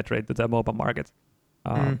of to penetrate the mobile market.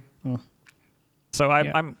 So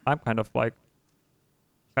I'm kind of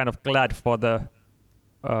glad for the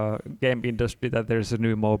game industry that there's a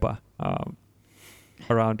new MOBA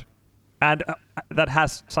around, and that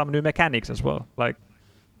has some new mechanics as well. Like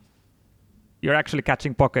you're actually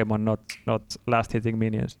catching Pokemon, not last hitting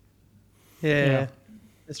minions. Yeah,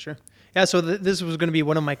 that's true. Yeah, so this was going to be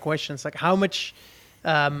one of my questions. Like, how much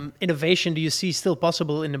innovation do you see still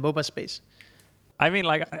possible in the MOBA space? I mean,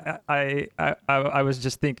 like I was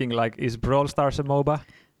just thinking, like, is Brawl Stars a MOBA?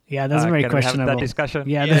 Yeah, that's very questionable. Can we have that discussion?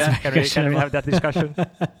 Yeah, that's very Can questionable. we have that discussion?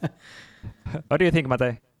 What do you think,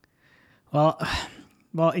 Matei?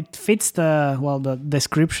 Well, it fits the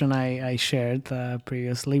description I shared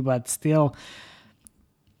previously, but still,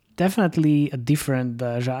 definitely a different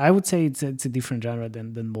genre. I would say it's a different genre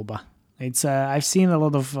than MOBA. It's I've seen a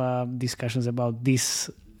lot of discussions about this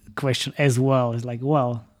question as well. It's like,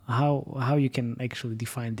 well, how you can actually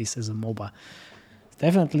define this as a MOBA?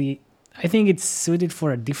 Definitely, I think it's suited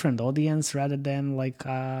for a different audience rather than like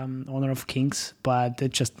Honor of Kings, but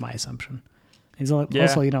it's just my assumption. It's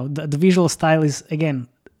also, the visual style is, again,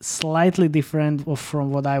 slightly different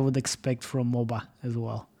from what I would expect from MOBA as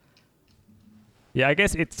well. Yeah, I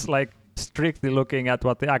guess it's like strictly looking at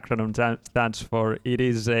what the acronym stands for. It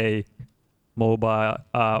is a MOBA,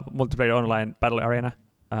 multiplayer online battle arena.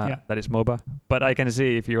 That is MOBA. But I can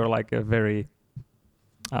see if you're like a very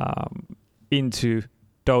into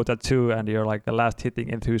Dota 2 and you're like a last hitting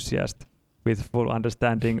enthusiast with full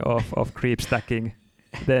understanding of creep stacking,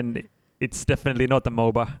 then it's definitely not a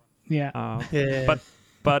MOBA. Yeah.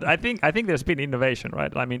 But I think there's been innovation,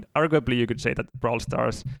 right? I mean, arguably you could say that Brawl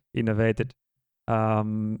Stars innovated,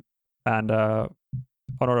 and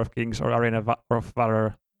Honor of Kings or Arena of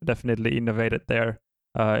Valor definitely innovated there,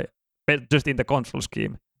 but just in the console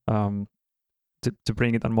scheme, to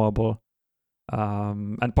bring it on mobile.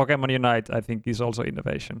 And Pokemon Unite, I think, is also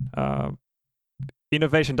innovation.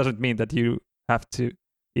 Innovation doesn't mean that you have to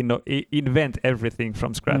invent everything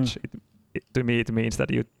from scratch. To me, it means that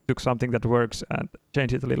you took something that works and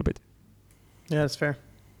changed it a little bit. Yeah, that's fair.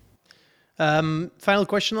 Final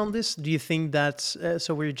question on this: do you think that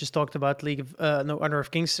so we just talked about Honor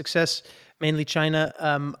of Kings success, mainly China?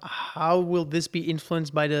 How will this be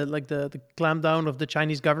influenced by the clampdown of the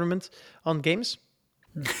Chinese government on games?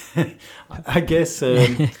 I guess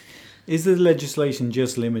is the legislation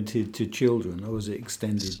just limited to children, or is it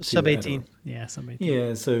extended to sub 18? adults? Yeah, sub 18.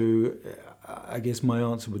 Yeah, so I guess my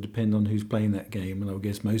answer would depend on who's playing that game, and I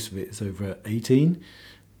guess most of it is over 18,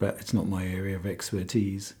 but it's not my area of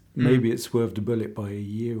expertise. Maybe it's swerved a bullet by a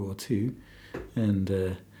year or two,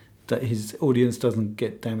 and that his audience doesn't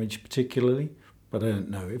get damaged particularly, but I don't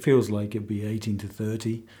know. It feels like it'd be 18 to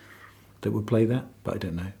 30 that would play that, but I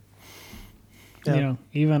don't know. Yeah.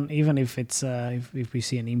 Even if it's if we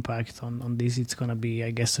see an impact on this, it's gonna be, I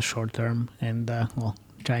guess, a short term, and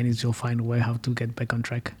Chinese will find a way how to get back on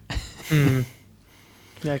track. Yeah,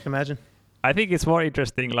 I can imagine. I think it's more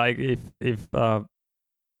interesting, like if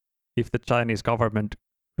the Chinese government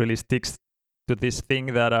really sticks to this thing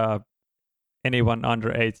that anyone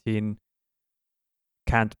under 18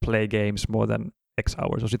 can't play games more than X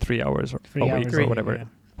hours, or is it 3 hours or a week or whatever,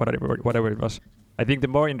 whatever it was. I think the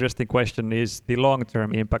more interesting question is the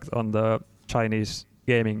long-term impact on the Chinese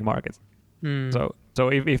gaming market. So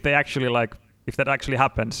if they actually if that actually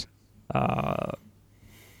happens,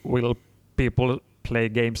 will people play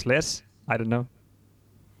games less? I don't know.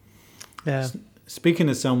 Yeah. speaking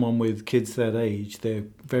as someone with kids that age, they're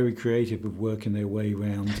very creative of working their way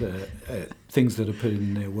around things that are put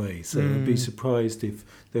in their way. So I'd be surprised if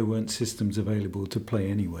there weren't systems available to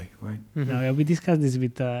play anyway, right? No, yeah, we discussed this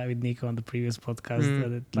with Nico on the previous podcast.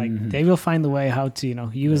 They will find a way how to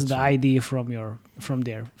use the ID from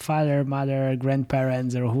their father, mother,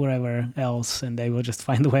 grandparents, or whoever else, and they will just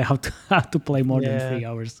find a way how to play more than 3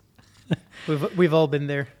 hours. We've all been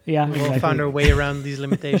there. Yeah, we've all found our way around these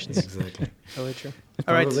limitations. Exactly. Totally true.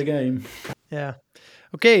 All right, part of the game. Yeah.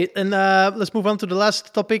 Okay, and let's move on to the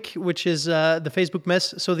last topic, which is the Facebook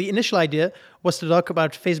mess. So the initial idea was to talk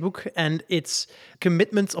about Facebook and its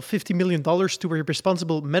commitment of $50 million to a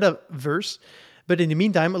responsible metaverse. But in the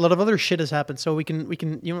meantime, a lot of other shit has happened. So we can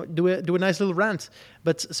do a nice little rant.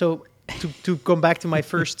 But so to come back to my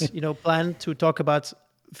first plan to talk about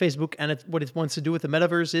Facebook and what it wants to do with the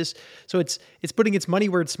metaverse is, so it's putting its money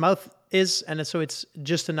where its mouth is, and so it's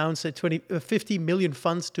just announced a 50 million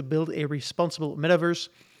funds to build a responsible metaverse.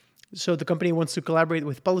 So the company wants to collaborate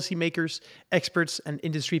with policymakers, experts, and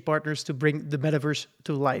industry partners to bring the metaverse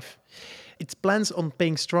to life. It plans on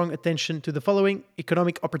paying strong attention to the following: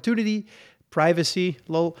 economic opportunity, privacy,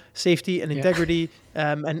 safety and integrity,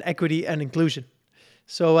 and equity and inclusion.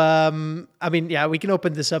 So, we can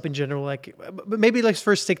open this up in general, but maybe let's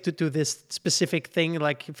first stick to this specific thing,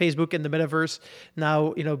 like Facebook and the metaverse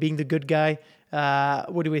now, being the good guy.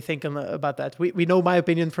 What do we think about that? We know my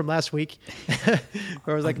opinion from last week, where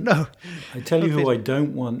I was like, no. I tell you who I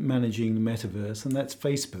don't want managing the metaverse, and that's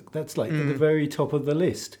Facebook. That's at the very top of the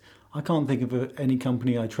list. I can't think of any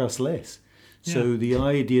company I trust less. Yeah. So the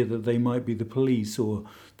idea that they might be the police or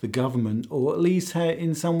the government, or at least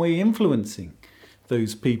in some way influencing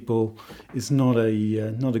those people, is not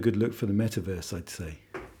a good look for the metaverse, I'd say.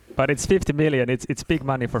 But it's 50 million. It's big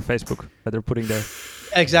money for Facebook that they're putting there.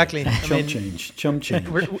 Exactly. Chump change.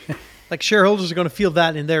 Like shareholders are going to feel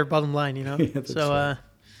that in their bottom line, Yeah, so, right.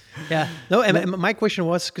 yeah. No, and my question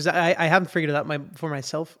was, because I haven't figured it out for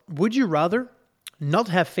myself. Would you rather not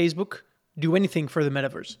have Facebook do anything for the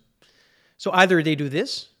metaverse? So either they do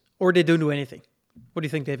this or they don't do anything. What do you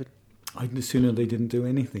think, David? I'd sooner they didn't do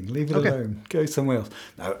anything. Leave it alone. Go somewhere else.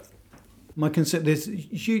 Now, my concern,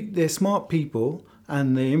 they're smart people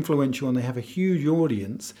and they're influential and they have a huge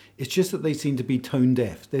audience. It's just that they seem to be tone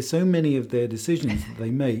deaf. There's so many of their decisions that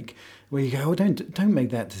they make where you go, don't make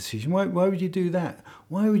that decision. Why would you do that?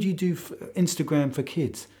 Why would you do Instagram for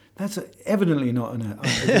kids? That's evidently not a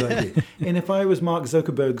good idea. And if I was Mark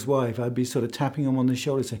Zuckerberg's wife, I'd be sort of tapping him on the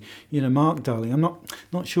shoulder saying, Mark, darling, I'm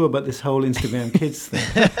not sure about this whole Instagram kids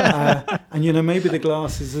thing. And, maybe the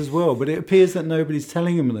glasses as well. But it appears that nobody's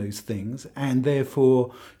telling him those things. And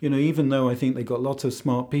therefore, even though I think they've got lots of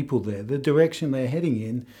smart people there, the direction they're heading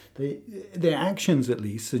in, their actions at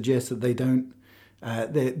least suggest that they don't,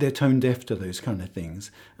 they're tone deaf to those kind of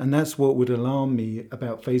things. And that's what would alarm me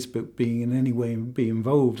about Facebook being in any way be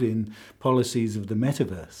involved in policies of the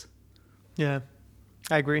metaverse. Yeah,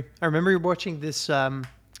 I agree. I remember watching this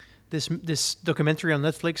this documentary on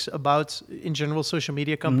Netflix about, in general, social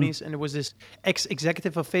media companies. And it was this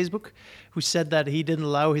ex-executive of Facebook who said that he didn't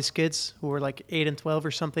allow his kids, who were like 8 and 12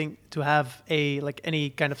 or something, to have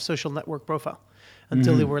any kind of social network profile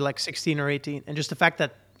until they were like 16 or 18. And just the fact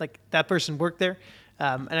that that person worked there.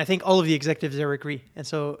 And I think all of the executives there agree. And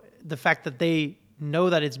so the fact that they know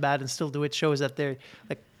that it's bad and still do it shows that they're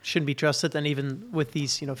shouldn't be trusted. And even with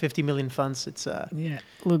these, 50 million funds, it's... yeah.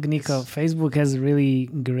 Look, Nico, Facebook has really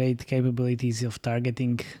great capabilities of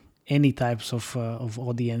targeting any types of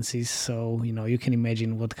audiences. So, you can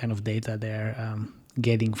imagine what kind of data they're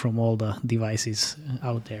getting from all the devices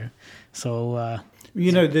out there. So...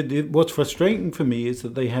 what's frustrating for me is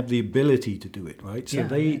that they have the ability to do it, right? So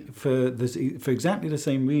for exactly the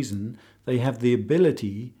same reason, they have the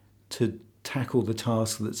ability to tackle the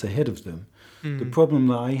task that's ahead of them. The problem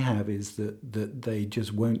that I have is that they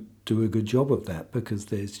just won't do a good job of that because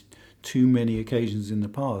there's too many occasions in the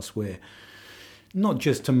past where, not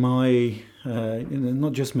just to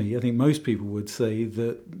not just me, I think most people would say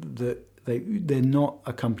that they're not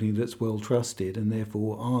a company that's well trusted and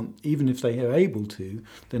therefore aren't, even if they are able to,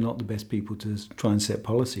 they're not the best people to try and set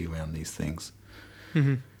policy around these things.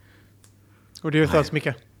 Mm-hmm. What are your thoughts,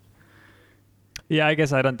 Mika? Yeah, I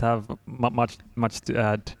guess I don't have much to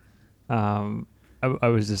add. I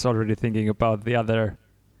was just already thinking about the other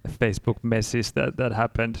Facebook messes that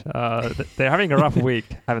happened. They're having a rough week,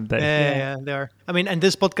 haven't they? Yeah, they are. I mean, and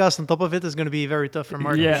this podcast on top of it is going to be very tough for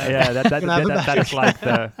Mark. Yeah, that is like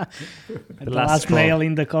the last nail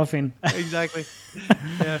in the coffin. Exactly.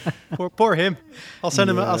 Yeah, poor him. I'll send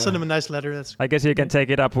him a nice letter. I guess you can take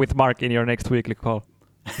it up with Mark in your next weekly call.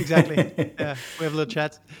 Exactly. Yeah, we have a little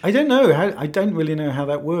chat. I don't know. I don't really know how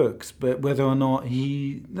that works, but whether or not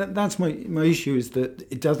that's my issue is that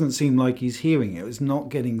it doesn't seem like he's hearing it. It's not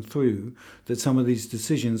getting through that some of these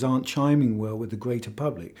decisions aren't chiming well with the greater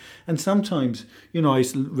public. And sometimes, I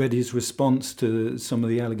read his response to some of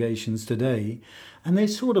the allegations today, and they're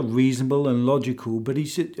sort of reasonable and logical, but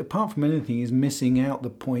apart from anything, he's missing out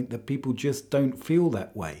the point that people just don't feel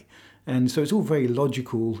that way. And so it's all very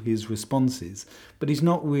logical, his responses, but he's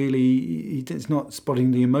not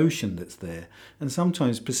spotting the emotion that's there. And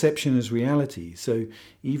sometimes perception is reality. So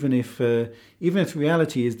even if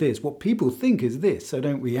reality is this, what people think is this, so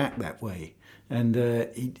don't react that way. And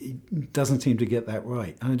he doesn't seem to get that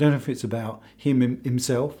right. And I don't know if it's about him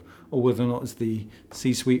himself or whether or not it's the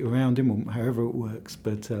C-suite around him or however it works,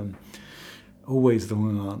 but always the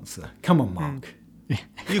wrong answer. Come on, Mark.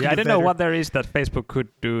 I don't know what there is that Facebook could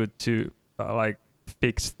do to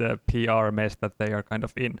fix the PR mess that they are kind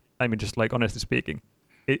of in. I mean, just like honestly speaking,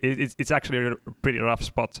 it's actually a pretty rough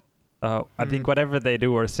spot. I think whatever they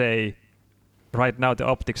do or say, right now the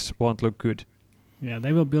optics won't look good. Yeah,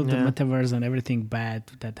 they will build the metaverse and everything bad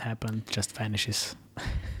that happened just vanishes.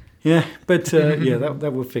 Yeah, but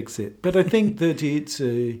that will fix it. But I think that it's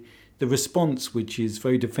the response, which is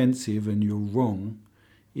very defensive and you're wrong,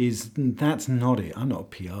 that's not it. I'm not a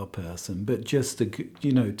PR person, but just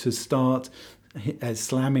to start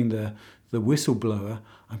slamming the whistleblower,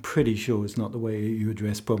 I'm pretty sure it's not the way you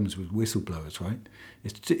address problems with whistleblowers, right?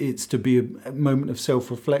 It's to be a moment of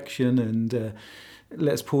self-reflection and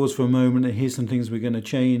let's pause for a moment and here's some things we're going to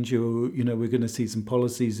change, or we're going to see some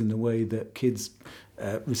policies in the way that kids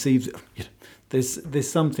receive. There's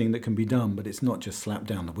something that can be done, but it's not just slap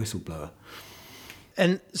down the whistleblower.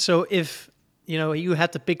 And so if you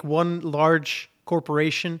had to pick one large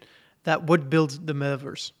corporation that would build the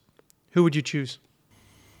metaverse, who would you choose?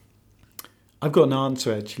 I've got an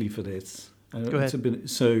answer actually for this. Go ahead. There's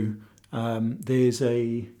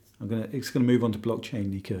it's going to move on to blockchain,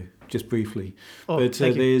 Nico, just briefly. There's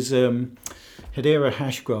Hedera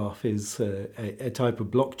Hashgraph is a type of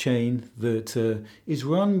blockchain that is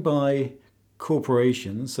run by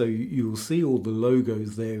corporations, so you'll see all the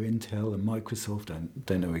logos there, Intel and Microsoft, I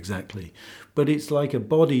don't know exactly, but it's like a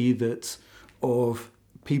body that's of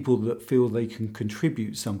people that feel they can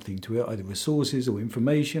contribute something to it, either resources or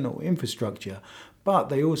information or infrastructure, but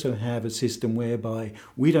they also have a system whereby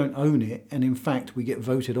we don't own it, and in fact we get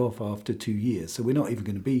voted off after 2 years, so we're not even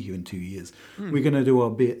going to be here in 2 years. We're going to do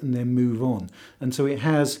our bit and then move on. And so it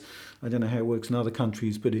has, I don't know how it works in other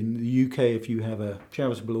countries, but in the UK, if you have a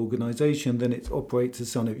charitable organisation, then it operates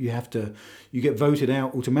as something you get voted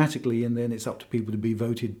out automatically, and then it's up to people to be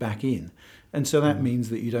voted back in. And so that means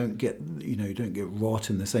that you don't get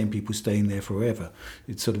rot and the same people staying there forever.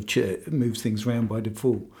 It sort of moves things around by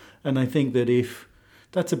default. And I think that if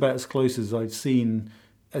that's about as close as I've seen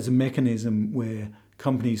as a mechanism where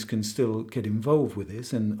companies can still get involved with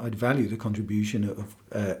this, and I'd value the contribution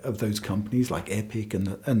of those companies like Epic and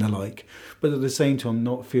the like, but at the same time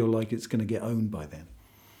not feel like it's going to get owned by them.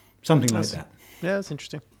 Something like that. Yeah, that's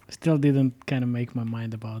interesting. Still didn't kind of make my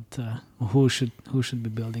mind about who should be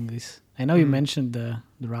building this. I know you mentioned the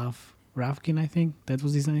Rafkin, I think that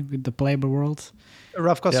was his name, with the Playboy Worlds.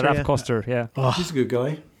 Ralph Koster. Ralph Koster, yeah. Oh. He's a good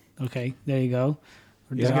guy. Okay, there you go.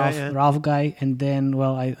 Yeah. Ralph guy, and then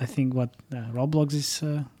I think Roblox is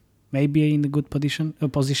maybe in a good position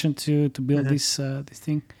to build this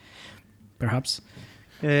thing, perhaps.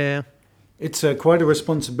 Yeah. It's quite a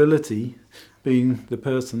responsibility being the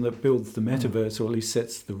person that builds the metaverse, or at least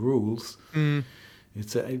sets the rules.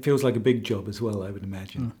 It feels like a big job as well, I would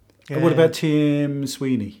imagine. Yeah. What about Tim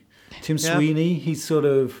Sweeney? Sweeney, he's sort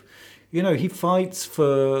of, he fights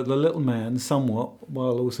for the little man somewhat,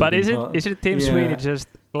 while also. But is it Tim Sweeney just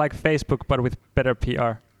like Facebook but with better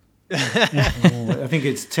PR? I think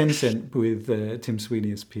it's Tencent with Tim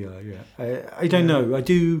Sweeney as PR. Yeah, I don't know.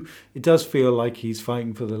 It does feel like he's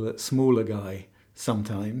fighting for the smaller guy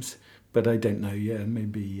sometimes, but I don't know. Yeah,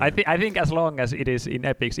 maybe. I think as long as it is in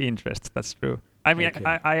Epic's interest, that's true. I mean, okay.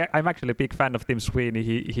 I'm actually a big fan of Tim Sweeney.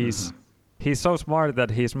 He's so smart that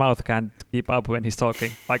his mouth can't keep up when he's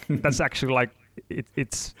talking. Like that's actually like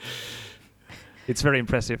it's very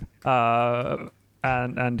impressive.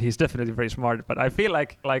 And he's definitely very smart. But I feel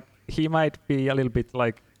like he might be a little bit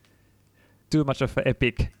like too much of an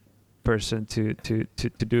Epic person to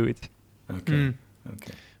do it. Okay.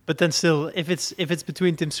 Okay. But then still, if it's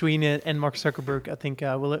between Tim Sweeney and Mark Zuckerberg, I think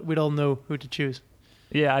we'd all know who to choose.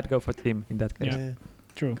 Yeah, I'd go for Tim in that case. Yeah.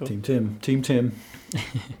 True. Cool. Team Tim.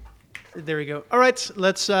 There we go. All right,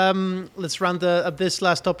 let's round up this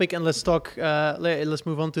last topic and let's talk. Let's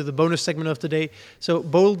move on to the bonus segment of today. So,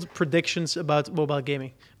 bold predictions about mobile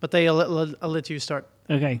gaming. But I'll let you start.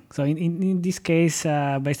 Okay, so in this case,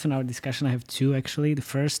 based on our discussion, I have two actually. The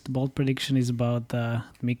first bold prediction is about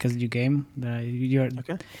Mika's new game. You're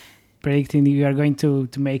predicting you are going to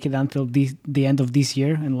make it until the end of this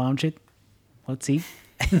year and launch it. Let's see.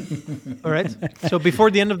 All right. So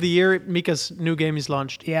before the end of the year, Mika's new game is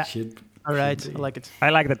launched. Yeah. All right. I like it.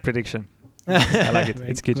 I like that prediction. I like it.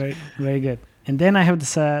 It's good. Very, very good. And then I have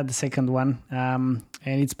the second one, and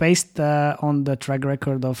it's based on the track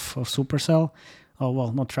record of Supercell. Oh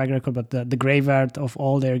well, not track record, but the graveyard of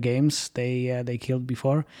all their games they killed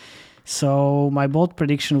before. So my bold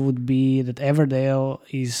prediction would be that Everdale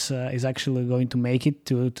is actually going to make it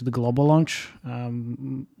to the global launch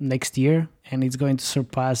next year, and it's going to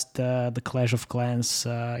surpass the Clash of Clans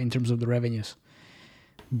in terms of the revenues.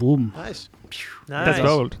 Boom! Nice. That's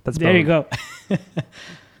bold. There you go.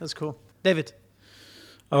 That's cool, David.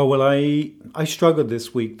 Oh well, I struggled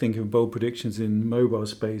this week thinking of bold predictions in mobile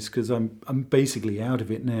space because I'm basically out of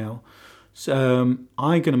it now. So I'm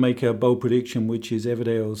going to make a bold prediction, which is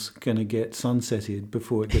Everdale's going to get sunsetted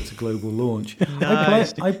before it gets a global launch.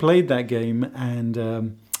 Nice. I played that game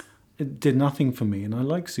and it did nothing for me, and I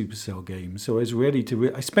like Supercell games, so I was ready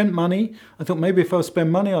to. I spent money. I thought maybe if I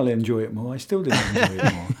spend money, I'll enjoy it more. I still didn't enjoy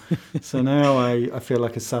it more. So now I feel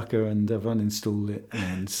like a sucker, and I've uninstalled it.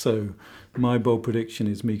 And so my bold prediction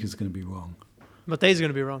is Mika's going to be wrong. Matej's going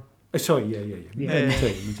to be wrong. Sorry, yeah. Let me tell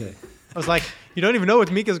you. I was like, you don't even know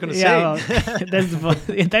what Mika's going to say. Well,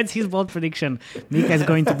 that's his bold prediction. Mika is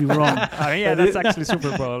going to be wrong. That's actually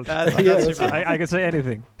super bold. I can say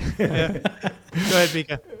anything. Yeah. Go ahead,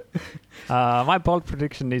 Mika. My bold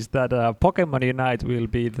prediction is that Pokemon Unite will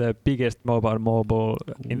be the biggest mobile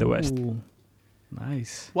in the West.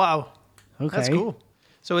 Nice. Wow. Okay. That's cool.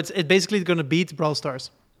 So it's basically going to beat Brawl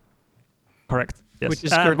Stars. Correct. Yes. Which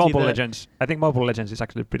is and Mobile the... Legends. I think Mobile Legends is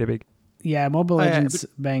actually pretty big. Yeah, Mobile Legends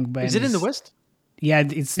bang. Is it in the West? Yeah,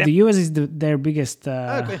 the US is their biggest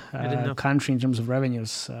country in terms of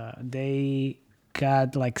revenues. They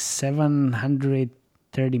got like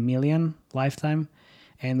 730 million lifetime,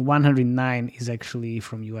 and 109 is actually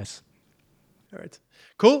from US. All right.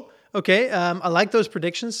 Cool. Okay. I like those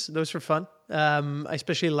predictions. Those were fun. I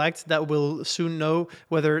especially liked that we'll soon know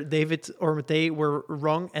whether David or Matej were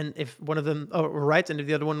wrong, and if one of them were right, and if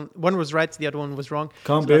the other one was right, the other one was wrong.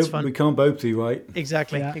 We can't both be right.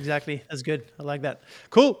 Exactly. That's good. I like that.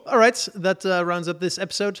 Cool. All right. That rounds up this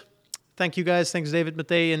episode. Thank you guys. Thanks, David,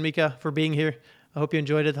 Matej, and Mika for being here. I hope you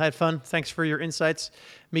enjoyed it. I had fun. Thanks for your insights.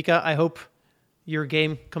 Mika, I hope your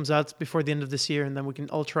game comes out before the end of this year, and then we can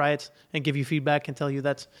all try it and give you feedback and tell you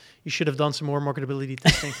that you should have done some more marketability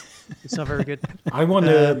testing. It's not very good. I want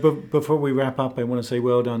to, before we wrap up, I want to say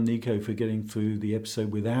well done, Nico, for getting through the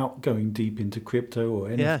episode without going deep into crypto or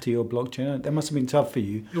NFT or blockchain. That must have been tough for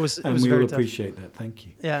you. It was we very all tough. Appreciate that. Thank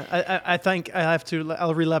you. Yeah, I think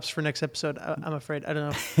I'll relapse for next episode. I'm afraid. I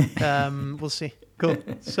don't know. We'll see. Cool.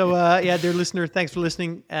 So, dear listener, thanks for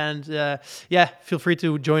listening. And feel free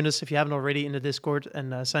to join us if you haven't already in the Discord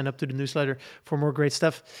and sign up to the newsletter for more great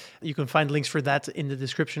stuff. You can find links for that in the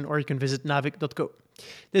description, or you can visit navic.co.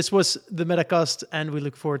 This was the Metacast, and we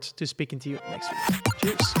look forward to speaking to you next week.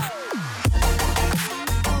 Cheers.